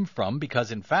came from, because,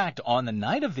 in fact, on the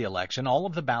night of the election, all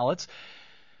of the ballots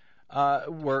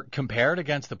were compared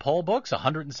against the poll books,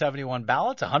 171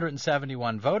 ballots,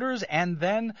 171 voters, and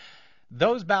then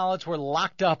those ballots were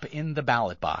locked up in the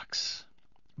ballot box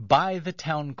by the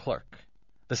town clerk,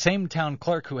 the same town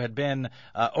clerk who had been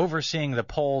overseeing the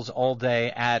polls all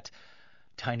day at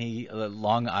tiny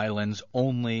Long Island's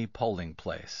only polling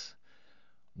place.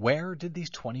 Where did these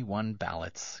 21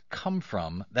 ballots come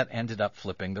from that ended up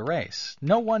flipping the race?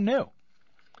 No one knew.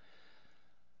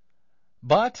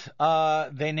 But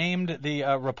they named the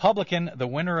Republican the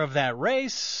winner of that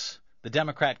race. The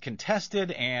Democrat contested,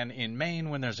 and in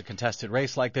Maine, when there's a contested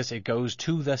race like this, it goes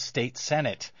to the state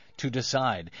Senate to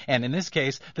decide. And in this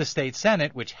case, the state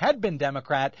Senate, which had been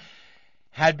Democrat,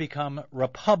 had become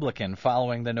Republican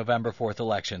following the November 4th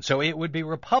election. So it would be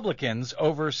Republicans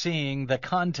overseeing the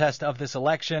contest of this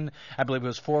election. I believe it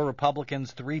was 4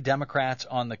 Republicans, 3 Democrats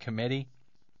on the committee.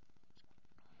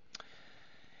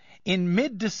 In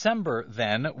mid-December,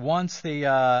 then, once the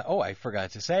I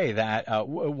forgot to say that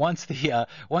once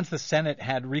the Senate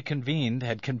had convened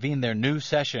their new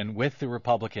session with the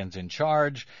Republicans in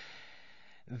charge,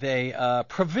 they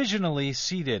provisionally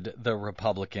seated the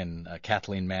Republican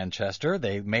Kathleen Manchester.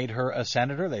 They made her a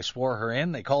senator. They swore her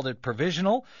in. They called it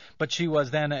provisional, but she was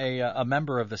then a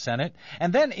member of the Senate.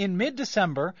 And then in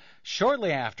mid-December,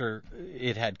 shortly after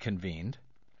it had convened,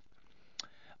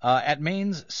 at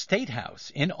Maine's State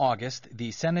House in August,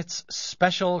 the Senate's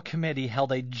special committee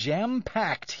held a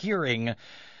jam-packed hearing,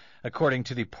 according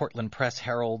to the Portland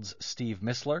Press-Herald's Steve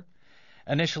Missler,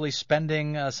 initially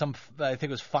spending I think it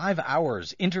was 5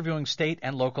 hours interviewing state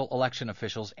and local election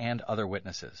officials and other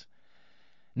witnesses.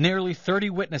 Nearly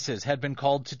 30 witnesses had been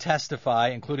called to testify,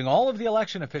 including all of the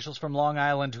election officials from Long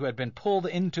Island who had been pulled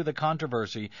into the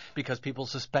controversy because people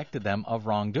suspected them of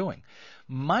wrongdoing.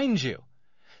 Mind you,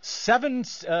 7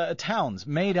 towns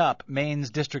made up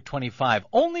Maine's District 25.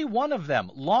 Only one of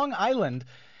them, Long Island,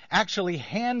 actually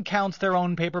hand counts their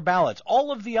own paper ballots.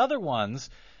 All of the other ones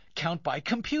count by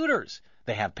computers.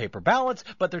 They have paper ballots,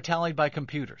 but they're tallied by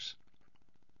computers.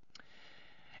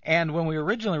 And when we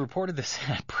originally reported this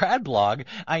at Brad blog,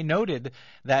 I noted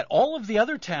that all of the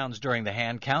other towns during the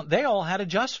hand count, they all had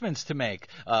adjustments to make.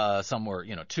 Some were,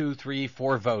 2, 3,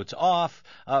 4 votes off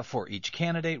for each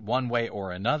candidate, one way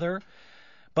or another.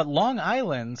 But Long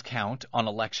Island's count on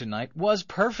election night was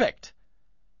perfect.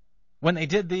 When they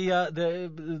did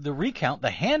the recount,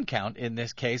 the hand count in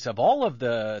this case of all of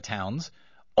the towns,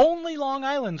 only Long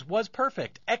Island's was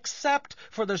perfect, except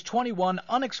for those 21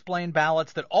 unexplained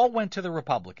ballots that all went to the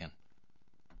Republican.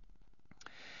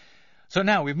 So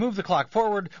now we've moved the clock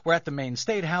forward. We're at the Maine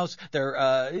State House.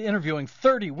 They're interviewing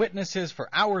 30 witnesses for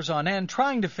hours on end,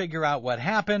 trying to figure out what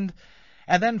happened.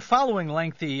 And then following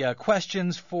lengthy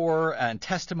questions for and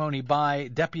testimony by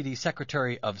Deputy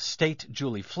Secretary of State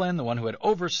Julie Flynn, the one who had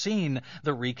overseen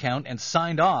the recount and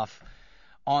signed off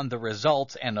on the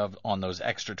results and on those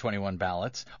extra 21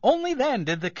 ballots, only then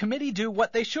did the committee do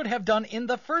what they should have done in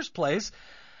the first place,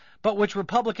 but which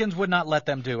Republicans would not let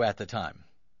them do at the time.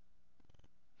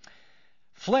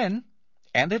 Flynn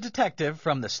and a detective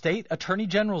from the state attorney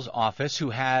general's office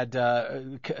who had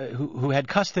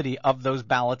custody of those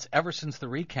ballots ever since the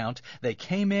recount, they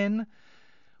came in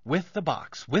with the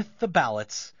box, with the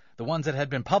ballots, the ones that had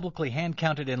been publicly hand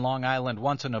counted in Long Island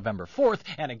once on November 4th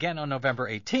and again on November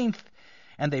 18th,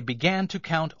 and they began to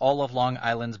count all of Long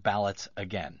Island's ballots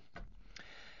again.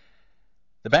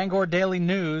 The Bangor Daily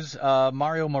News,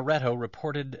 Mario Moretto,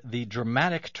 reported the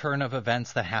dramatic turn of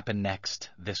events that happened next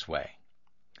this way.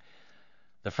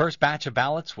 The first batch of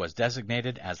ballots was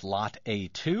designated as Lot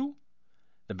A2,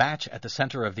 the batch at the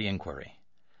center of the inquiry.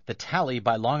 The tally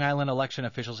by Long Island election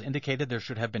officials indicated there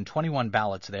should have been 21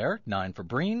 ballots there, 9 for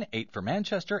Breen, 8 for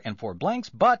Manchester, and 4 blanks,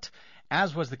 but,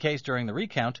 as was the case during the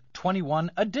recount,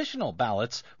 21 additional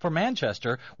ballots for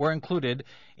Manchester were included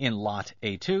in Lot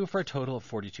A2 for a total of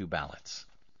 42 ballots.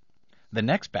 The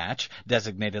next batch,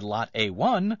 designated Lot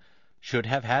A1, should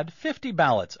have had 50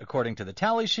 ballots, according to the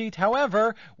tally sheet.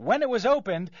 However, when it was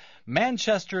opened,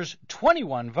 Manchester's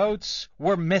 21 votes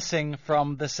were missing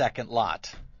from the second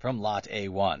lot, from Lot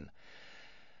A1.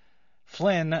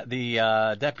 Flynn, the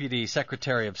Deputy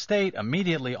Secretary of State,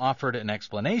 immediately offered an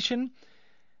explanation.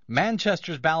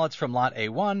 Manchester's ballots from Lot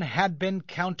A1 had been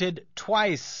counted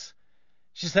twice.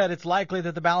 She said it's likely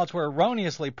that the ballots were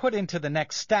erroneously put into the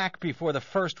next stack before the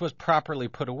first was properly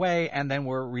put away and then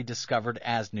were rediscovered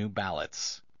as new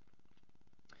ballots.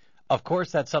 Of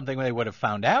course, that's something they would have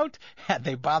found out had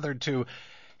they bothered to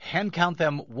hand count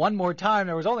them one more time.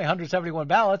 There was only 171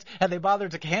 ballots. Had they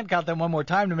bothered to hand count them one more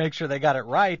time to make sure they got it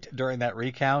right during that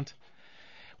recount?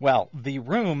 Well, the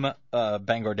room,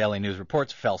 Bangor Daily News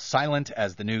reports, fell silent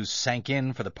as the news sank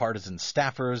in for the partisan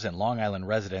staffers and Long Island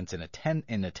residents in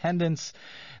attendance.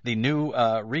 The new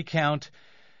recount,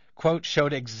 quote,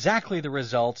 showed exactly the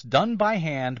results done by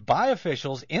hand by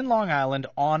officials in Long Island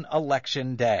on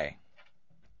Election Day.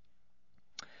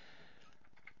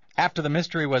 After the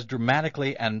mystery was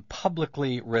dramatically and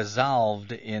publicly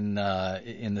resolved in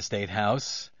the State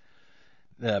House,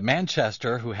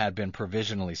 Manchester, who had been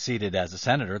provisionally seated as a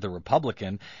senator, the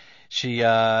Republican, she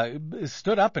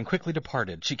stood up and quickly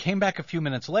departed. She came back a few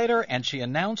minutes later, and she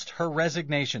announced her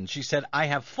resignation. She said, "I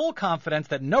have full confidence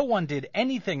that no one did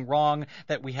anything wrong,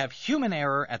 that we have human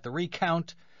error at the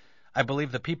recount. I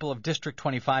believe the people of District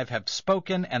 25 have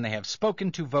spoken, and they have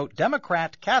spoken to vote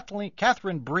Democrat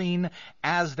Catherine Breen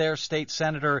as their state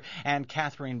senator," and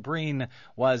Catherine Breen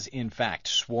was, in fact,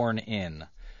 sworn in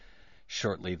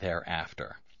shortly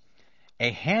thereafter.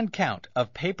 A hand count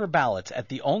of paper ballots at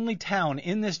the only town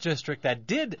in this district that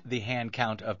did the hand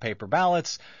count of paper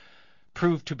ballots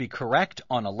proved to be correct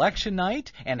on election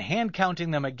night, and hand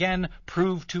counting them again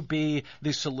proved to be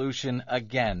the solution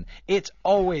again. It's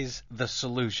always the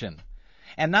solution.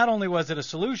 And not only was it a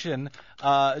solution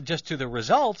just to the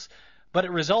results, but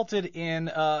it resulted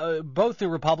in both the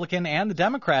Republican and the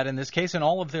Democrat, in this case, and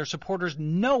all of their supporters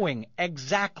knowing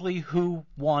exactly who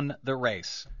won the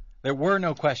race. There were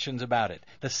no questions about it.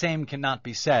 The same cannot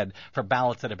be said for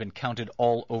ballots that have been counted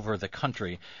all over the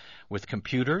country. With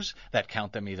computers that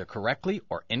count them either correctly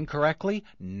or incorrectly,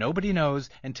 nobody knows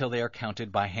until they are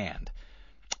counted by hand.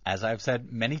 As I've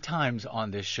said many times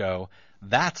on this show,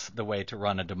 that's the way to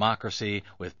run a democracy,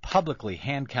 with publicly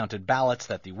hand-counted ballots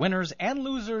that the winners and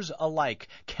losers alike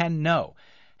can know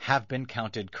have been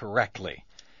counted correctly.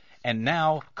 And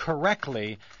now,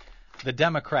 correctly, the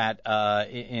Democrat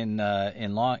in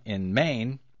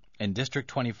Maine, in District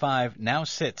 25, now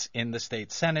sits in the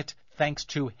state Senate thanks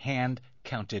to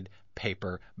hand-counted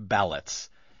paper ballots.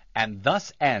 And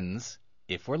thus ends,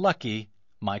 if we're lucky,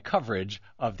 my coverage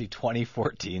of the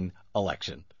 2014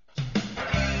 election.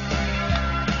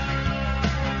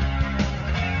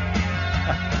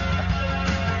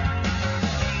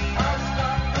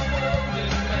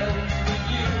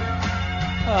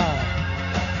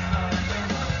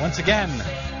 Once again,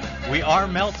 we are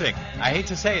melting. I hate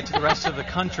to say it to the rest of the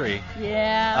country,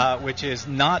 which is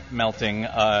not melting.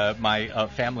 My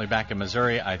family back in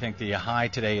Missouri, I think the high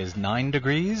today is 9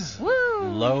 degrees. Woo!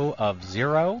 Low of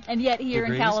 0. And yet here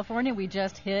degrees. in California, we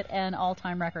just hit an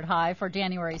all-time record high for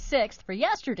January 6th for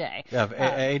yesterday.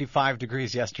 85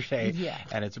 degrees yesterday, Yeah.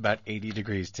 and it's about 80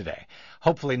 degrees today.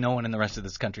 Hopefully no one in the rest of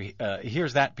this country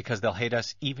hears that, because they'll hate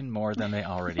us even more than they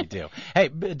already do. Hey,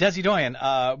 Desi Doyen,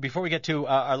 before we get to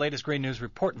our latest Green News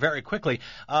report, very quickly,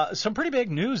 some pretty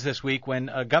big news this week when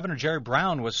Governor Jerry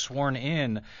Brown was sworn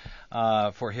in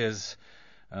for his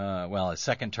his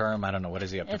second term. I don't know, what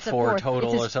is he up to, 4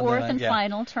 total or something like that? It's his fourth and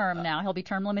final term now. He'll be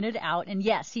term limited out. And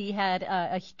yes, he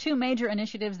had 2 major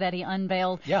initiatives that he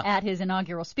unveiled at his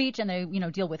inaugural speech, and they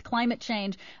deal with climate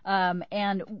change.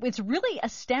 And it's really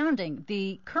astounding,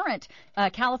 the current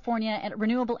California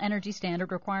renewable energy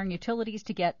standard requiring utilities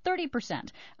to get 30%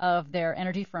 of their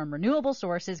energy from renewable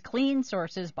sources, clean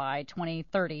sources, by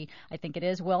 2030, I think it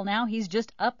is. Well, now he's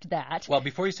just upped that. Well,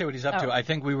 before you say what he's up to, I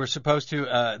think we were supposed to,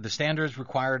 the standards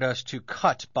required us to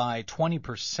cut by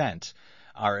 20%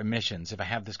 our emissions, if I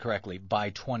have this correctly, by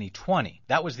 2020.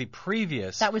 That was the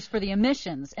previous. That was for the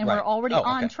emissions, and we're already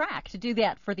on track to do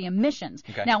that for the emissions.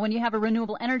 Okay. Now, when you have a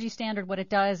renewable energy standard, what it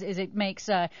does is it makes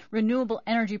renewable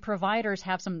energy providers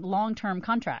have some long-term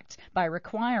contracts by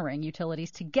requiring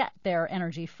utilities to get their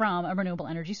energy from a renewable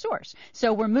energy source.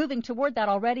 So we're moving toward that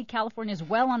already. California is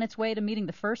well on its way to meeting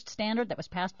the first standard that was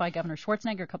passed by Governor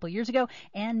Schwarzenegger a couple of years ago,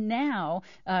 and now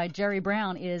Jerry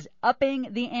Brown is upping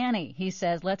the ante. He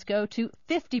says, let's go to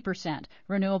 50%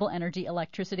 renewable energy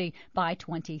electricity by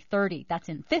 2030. That's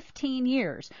in 15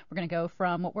 years. We're going to go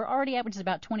from what we're already at, which is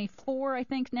about 24, I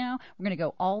think now. We're going to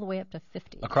go all the way up to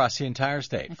 50. Across the entire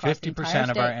state. 50%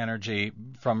 of our energy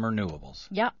from renewables.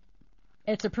 Yep.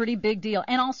 It's a pretty big deal.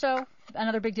 And also,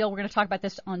 another big deal, we're going to talk about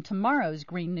this on tomorrow's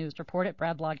Green News Report at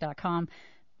bradblog.com.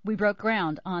 We broke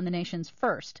ground on the nation's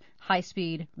first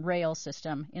high-speed rail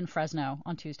system in Fresno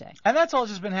on Tuesday. And that's all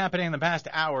just been happening in the past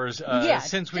hours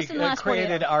since we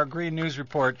created our Green News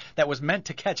Report that was meant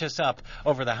to catch us up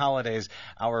over the holidays,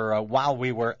 our While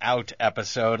We Were Out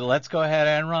episode. Let's go ahead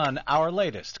and run our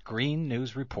latest Green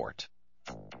News Report.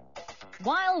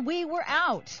 While we were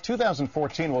out.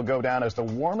 2014 will go down as the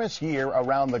warmest year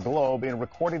around the globe in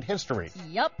recorded history.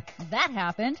 Yep, that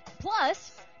happened.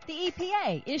 Plus, the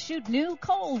EPA issued new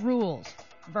coal rules.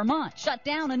 Vermont shut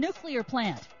down a nuclear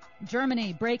plant.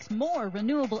 Germany breaks more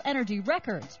renewable energy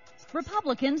records.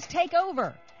 Republicans take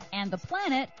over. And the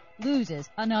planet loses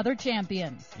another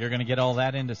champion. You're going to get all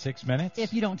that into 6 minutes?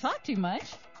 If you don't talk too much.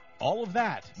 All of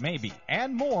that, maybe,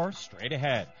 and more straight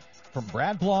ahead. From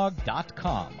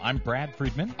BradBlog.com, I'm Brad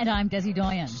Friedman. And I'm Desi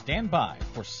Doyen. Stand by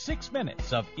for 6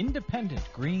 minutes of independent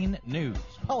green news,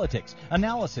 politics,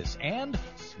 analysis, and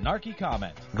snarky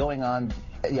comment. Going on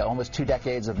almost 2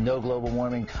 decades of no global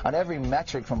warming, on every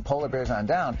metric from polar bears on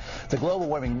down, the global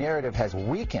warming narrative has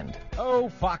weakened. Oh,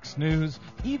 Fox News,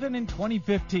 even in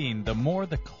 2015, the more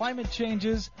the climate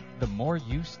changes, the more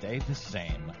you stay the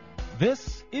same.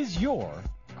 This is your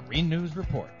Green News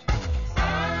Report.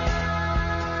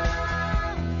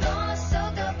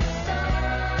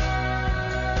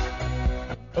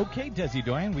 Okay, Desi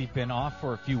Doyen, we've been off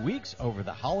for a few weeks over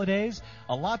the holidays.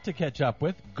 A lot to catch up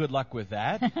with. Good luck with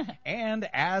that. And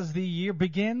as the year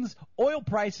begins, oil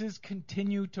prices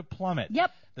continue to plummet.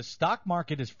 Yep. The stock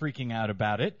market is freaking out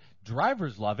about it.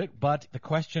 Drivers love it. But the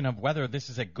question of whether this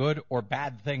is a good or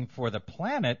bad thing for the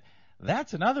planet,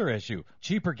 that's another issue.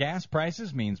 Cheaper gas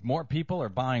prices means more people are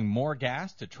buying more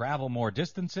gas to travel more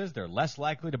distances. They're less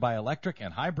likely to buy electric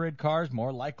and hybrid cars,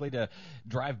 more likely to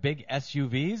drive big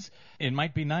SUVs. It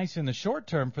might be nice in the short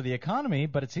term for the economy,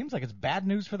 but it seems like it's bad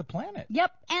news for the planet.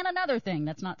 Yep, and another thing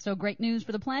that's not so great news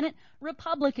for the planet,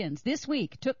 Republicans this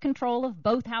week took control of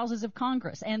both houses of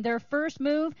Congress, and their first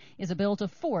move is a bill to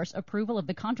force approval of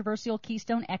the controversial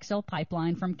Keystone XL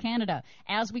pipeline from Canada.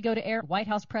 As we go to air, White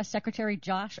House Press Secretary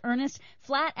Josh Ernest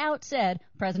flat out said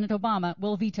President Obama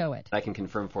will veto it. I can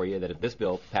confirm for you that if this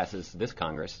bill passes this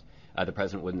Congress, the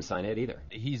president wouldn't sign it either.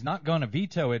 He's not going to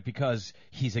veto it because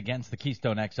he's against the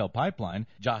Keystone XL pipeline.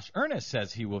 Josh Ernest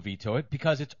says he will veto it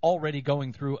because it's already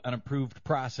going through an approved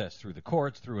process through the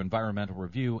courts, through environmental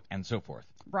review, and so forth.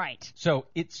 Right. So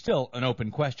it's still an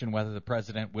open question whether the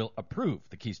president will approve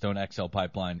the Keystone XL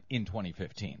pipeline in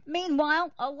 2015.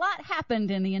 Meanwhile, a lot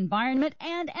happened in the environment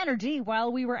and energy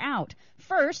while we were out.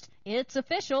 First, it's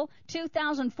official.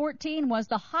 2014 was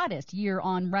the hottest year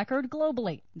on record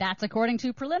globally. That's according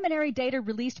to preliminary data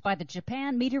released by the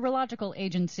Japan Meteorological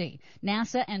Agency.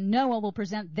 NASA and NOAA will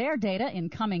present their data in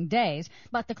coming days,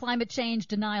 but the climate change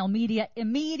denial media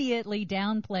immediately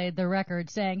downplayed the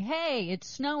record, saying, hey, it's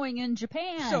snowing in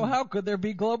Japan. So how could there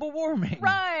be global warming?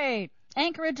 Right.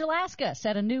 Anchorage, Alaska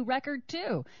set a new record,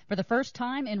 too. For the first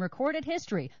time in recorded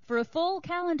history, for a full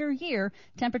calendar year,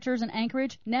 temperatures in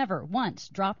Anchorage never once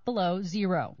dropped below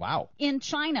zero. Wow. In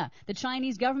China, the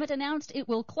Chinese government announced it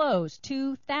will close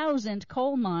 2,000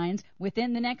 coal mines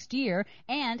within the next year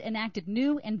and enacted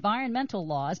new environmental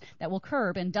laws that will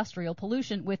curb industrial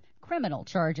pollution with criminal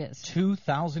charges.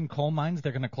 2,000 coal mines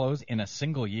they're going to close in a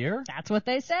single year? That's what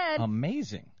they said.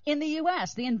 Amazing. In the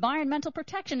U.S., the Environmental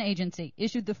Protection Agency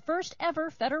issued the first ever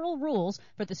federal rules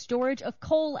for the storage of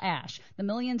coal ash, the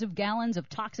millions of gallons of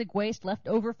toxic waste left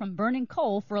over from burning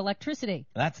coal for electricity.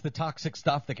 That's the toxic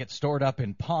stuff that gets stored up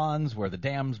in ponds where the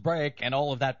dams break and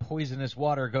all of that poisonous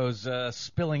water goes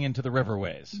spilling into the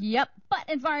riverways. Yep, but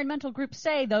environmental groups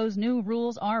say those new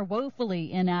rules are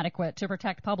woefully inadequate to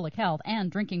protect public health and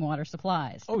drinking water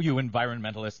supplies. Oh, you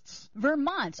environmentalists.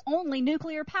 Vermont's only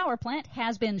nuclear power plant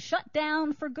has been shut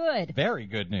down for good. Very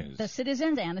good news. The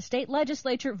citizens and the state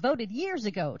legislature voted years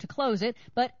ago to close it,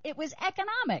 but it was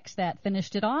economics that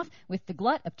finished it off, with the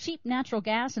glut of cheap natural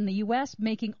gas in the U.S.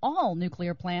 making all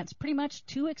nuclear plants pretty much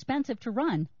too expensive to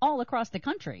run all across the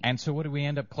country. And so what do we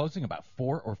end up closing, about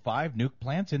 4 or 5 nuke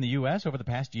plants in the U.S. over the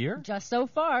past year? Just so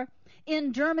far.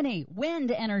 In Germany,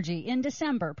 wind energy in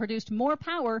December produced more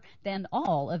power than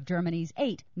all of Germany's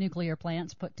 8 nuclear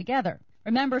plants put together.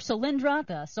 Remember Solyndra,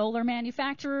 the solar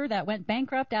manufacturer that went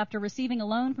bankrupt after receiving a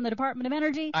loan from the Department of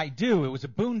Energy? I do. It was a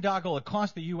boondoggle that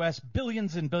cost the U.S.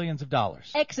 billions and billions of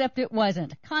dollars. Except it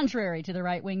wasn't. Contrary to the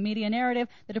right-wing media narrative,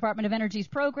 the Department of Energy's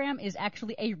program is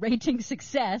actually a raging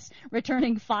success,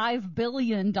 returning $5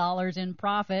 billion in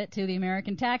profit to the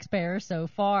American taxpayers so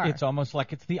far. It's almost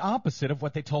like it's the opposite of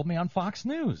what they told me on Fox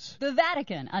News. The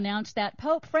Vatican announced that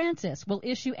Pope Francis will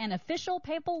issue an official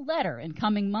papal letter in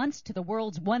coming months to the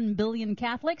world's 1 billion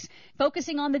Catholics,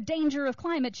 focusing on the danger of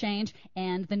climate change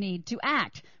and the need to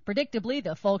act. Predictably,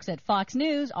 the folks at Fox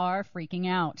News are freaking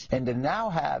out. And to now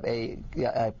have a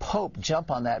pope jump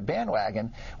on that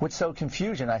bandwagon would sow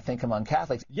confusion, I think, among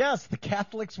Catholics. Yes, the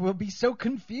Catholics will be so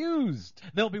confused.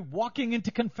 They'll be walking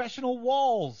into confessional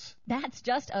walls. That's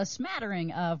just a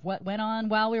smattering of what went on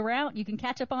while we were out. You can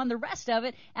catch up on the rest of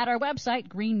it at our website,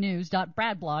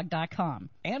 greennews.bradblog.com.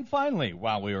 And finally,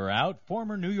 while we were out,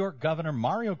 former New York Governor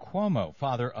Mario Cuomo,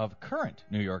 father of current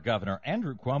New York Governor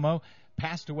Andrew Cuomo,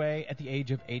 passed away at the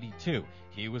age of 82.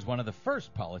 He was one of the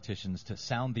first politicians to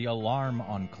sound the alarm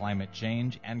on climate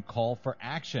change and call for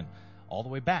action, all the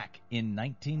way back in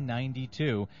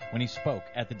 1992 when he spoke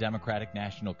at the Democratic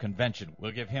National Convention.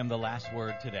 We'll give him the last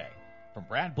word today. From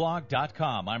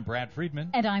BradBlog.com, I'm Brad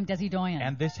Friedman. And I'm Desi Doyen.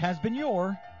 And this has been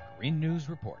your Green News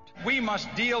Report. We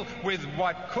must deal with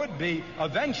what could be,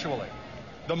 eventually,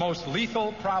 the most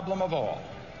lethal problem of all,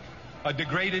 a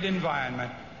degraded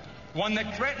environment, one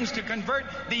that threatens to convert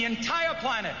the entire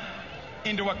planet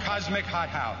into a cosmic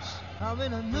hothouse. I'm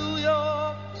in a New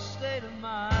York state of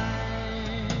mind.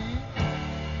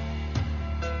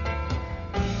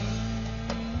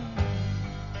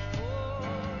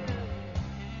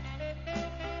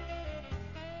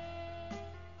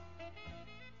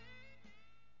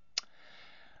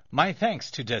 My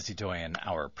thanks to Desi Doyen,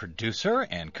 our producer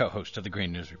and co-host of the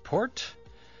Green News Report.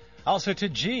 Also to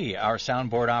G, our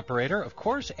soundboard operator, of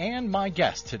course, and my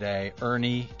guest today,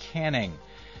 Ernest Canning.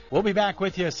 We'll be back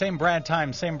with you, same Brad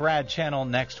time, same Brad channel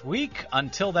next week.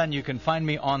 Until then, you can find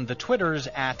me on the Twitters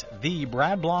at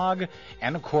 @TheBradBlog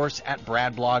and, of course, at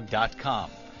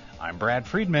BradBlog.com. I'm Brad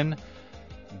Friedman.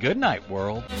 Good night,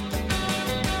 world.